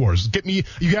 Jacksonville Jaguars, get me.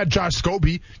 You had Josh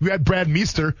Scobie. You had Brad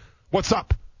Meester. What's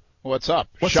up?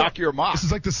 Shock your mock. This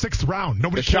is like the 6th round.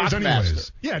 Nobody cares anyways.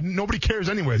 Master. Yeah, nobody cares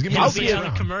anyways. Give me I'll be on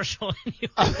a commercial. Yeah,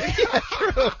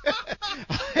 true.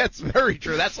 That's very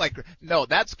true.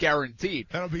 That's guaranteed.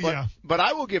 That'll be But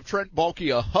I will give Trent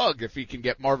Baalke a hug if he can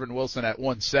get Marvin Wilson at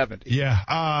 170. Yeah.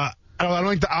 I don't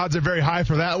think the odds are very high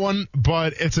for that one,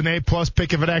 but it's an A-plus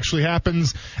pick if it actually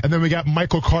happens. And then we got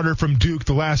Michael Carter from Duke,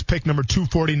 the last pick, number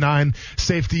 249,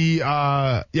 safety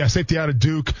out of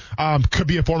Duke. Could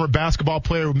be a former basketball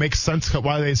player. It makes sense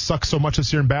why they suck so much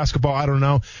this year in basketball. I don't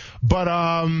know. But,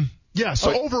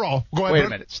 overall, go ahead. Wait a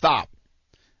minute. Stop.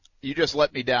 You just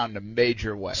let me down in a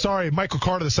major way. Sorry, Michael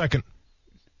Carter II.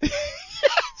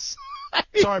 Yes.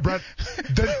 Sorry, Brett.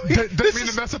 Didn't mean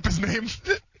to mess up his name.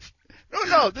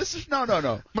 No.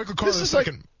 Michael Carter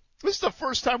II. This is the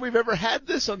first time we've ever had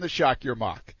this on the Shock Your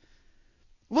Mock.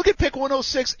 Look at pick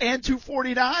 106 and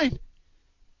 249.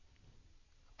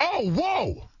 Oh,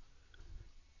 whoa.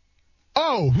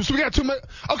 Oh, so we got two.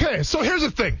 Okay, so here's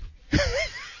the thing.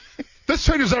 This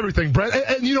changes everything, Brett.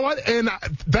 And you know what? And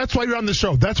that's why you're on the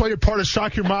show. That's why you're part of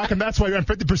Shock Your Mock, and that's why you're on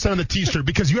 50% of the T-shirt,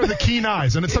 because you have the keen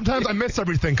eyes. And sometimes I miss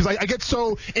everything because I get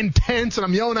so intense and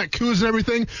I'm yelling at Kuz and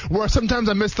everything, where sometimes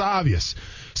I miss the obvious.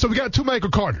 So we got 2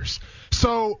 Michael Carters.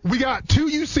 So we got 2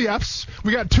 UCFs.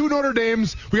 We got 2 Notre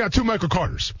Dames. We got 2 Michael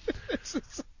Carters.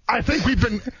 I think we've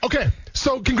been – okay,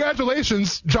 so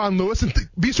congratulations, John Lewis, and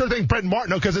be sure to thank Brent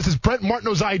Martineau, because this is Brent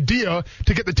Martineau's idea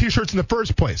to get the T-shirts in the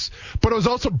first place. But it was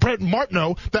also Brent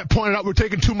Martineau that pointed out we're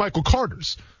taking 2 Michael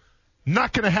Carters.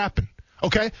 Not going to happen,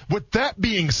 okay? With that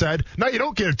being said, now you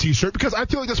don't get a T-shirt, because I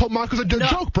feel like this whole mock was a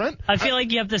joke, Brent. I feel like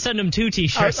you have to send him 2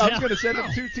 T-shirts. I was going to send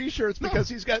him 2 T-shirts because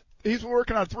he's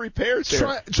working on 3 pairs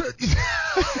here.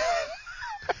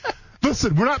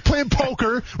 Listen, we're not playing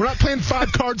poker. We're not playing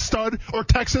 5-card stud or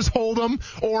Texas Hold'em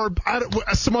or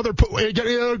some other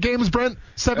any other games, Brent?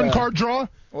 7-card draw?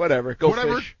 Whatever. Go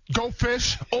fish. Go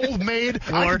fish. Old maid.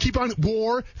 I can keep on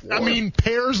war. I mean,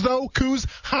 pairs, though, Kuz.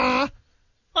 Huh?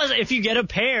 Well, if you get a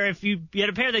pair,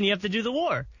 then you have to do the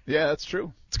war. Yeah, that's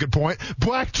true. That's a good point.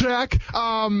 Blackjack.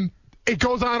 It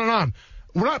goes on and on.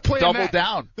 We're not playing Double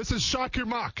down. This is Shock Your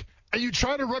Mock. And you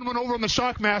try to run one over on the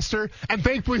Shockmaster, and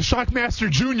thankfully Shockmaster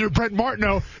Jr., Brent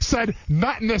Martineau, said,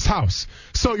 not in this house.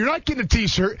 So you're not getting a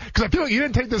T-shirt, because I feel like you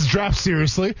didn't take this draft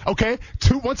seriously, okay?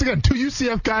 2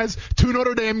 UCF guys, 2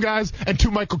 Notre Dame guys, and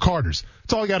 2 Michael Carters.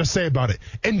 That's all I got to say about it.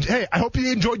 And, hey, I hope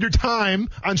you enjoyed your time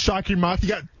on Shock Your Mock. You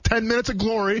got 10 minutes of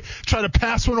glory, try to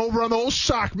pass one over on the old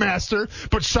Shockmaster,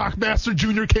 but Shockmaster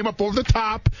Jr. came up over the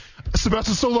top,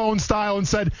 Sylvester Stallone style, and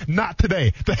said, not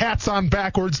today. The hat's on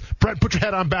backwards. Brent, put your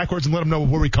hat on backwards and let them know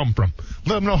where we come from.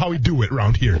 Let them know how we do it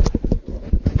around here.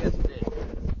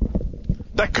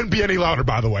 That couldn't be any louder,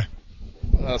 by the way.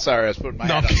 Oh, sorry, I was putting my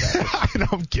hat on backwards. No,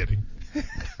 I'm kidding.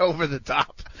 Over the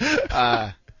top.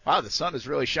 Wow, the sun is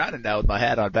really shining now with my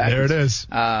hat on backwards. There it is.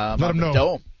 Let them know.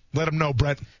 Dome. Let them know,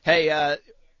 Brett. Hey,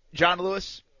 John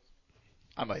Lewis,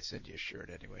 I might send you a shirt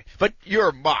anyway. But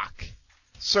your mock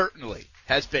certainly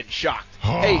has been shocked.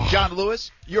 Oh. Hey, John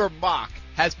Lewis, your mock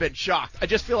has been shocked. I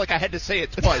just feel like I had to say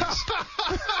it twice.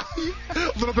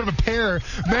 A little bit of a pair.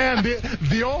 Man,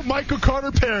 the old Michael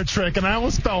Carter pair trick, and I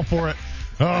almost fell for it.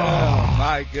 Oh,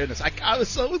 my goodness. I was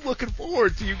so looking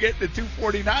forward to you getting to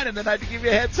 249, and then I had to give you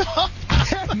a heads up. I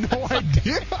had no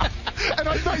idea. And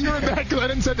I thought you were in that because I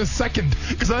didn't say the second,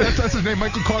 because that's his name,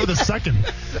 Michael Carter the second.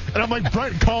 And I'm like,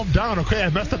 Brent, calm down. Okay,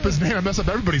 I messed up his name. I messed up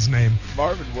everybody's name.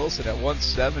 Marvin Wilson at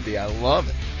 170. I love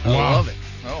it. I love it.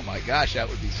 Oh, my gosh, that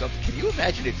would be something. Can you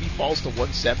imagine if he falls to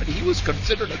 170? He was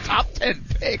considered a top 10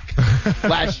 pick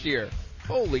last year.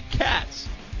 Holy cats.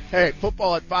 Hey,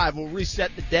 football at 5. We'll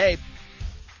reset the day.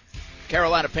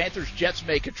 Carolina Panthers, Jets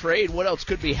make a trade. What else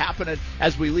could be happening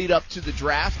as we lead up to the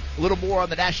draft? A little more on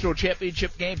the national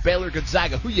championship game. Baylor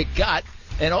Gonzaga, who you got?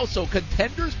 And also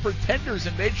contenders, pretenders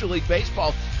in Major League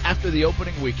Baseball after the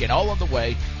opening weekend. All on the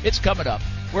way. It's coming up.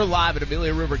 We're live at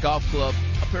Amelia River Golf Club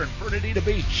up here in Fernandina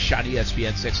Beach on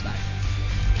ESPN 690.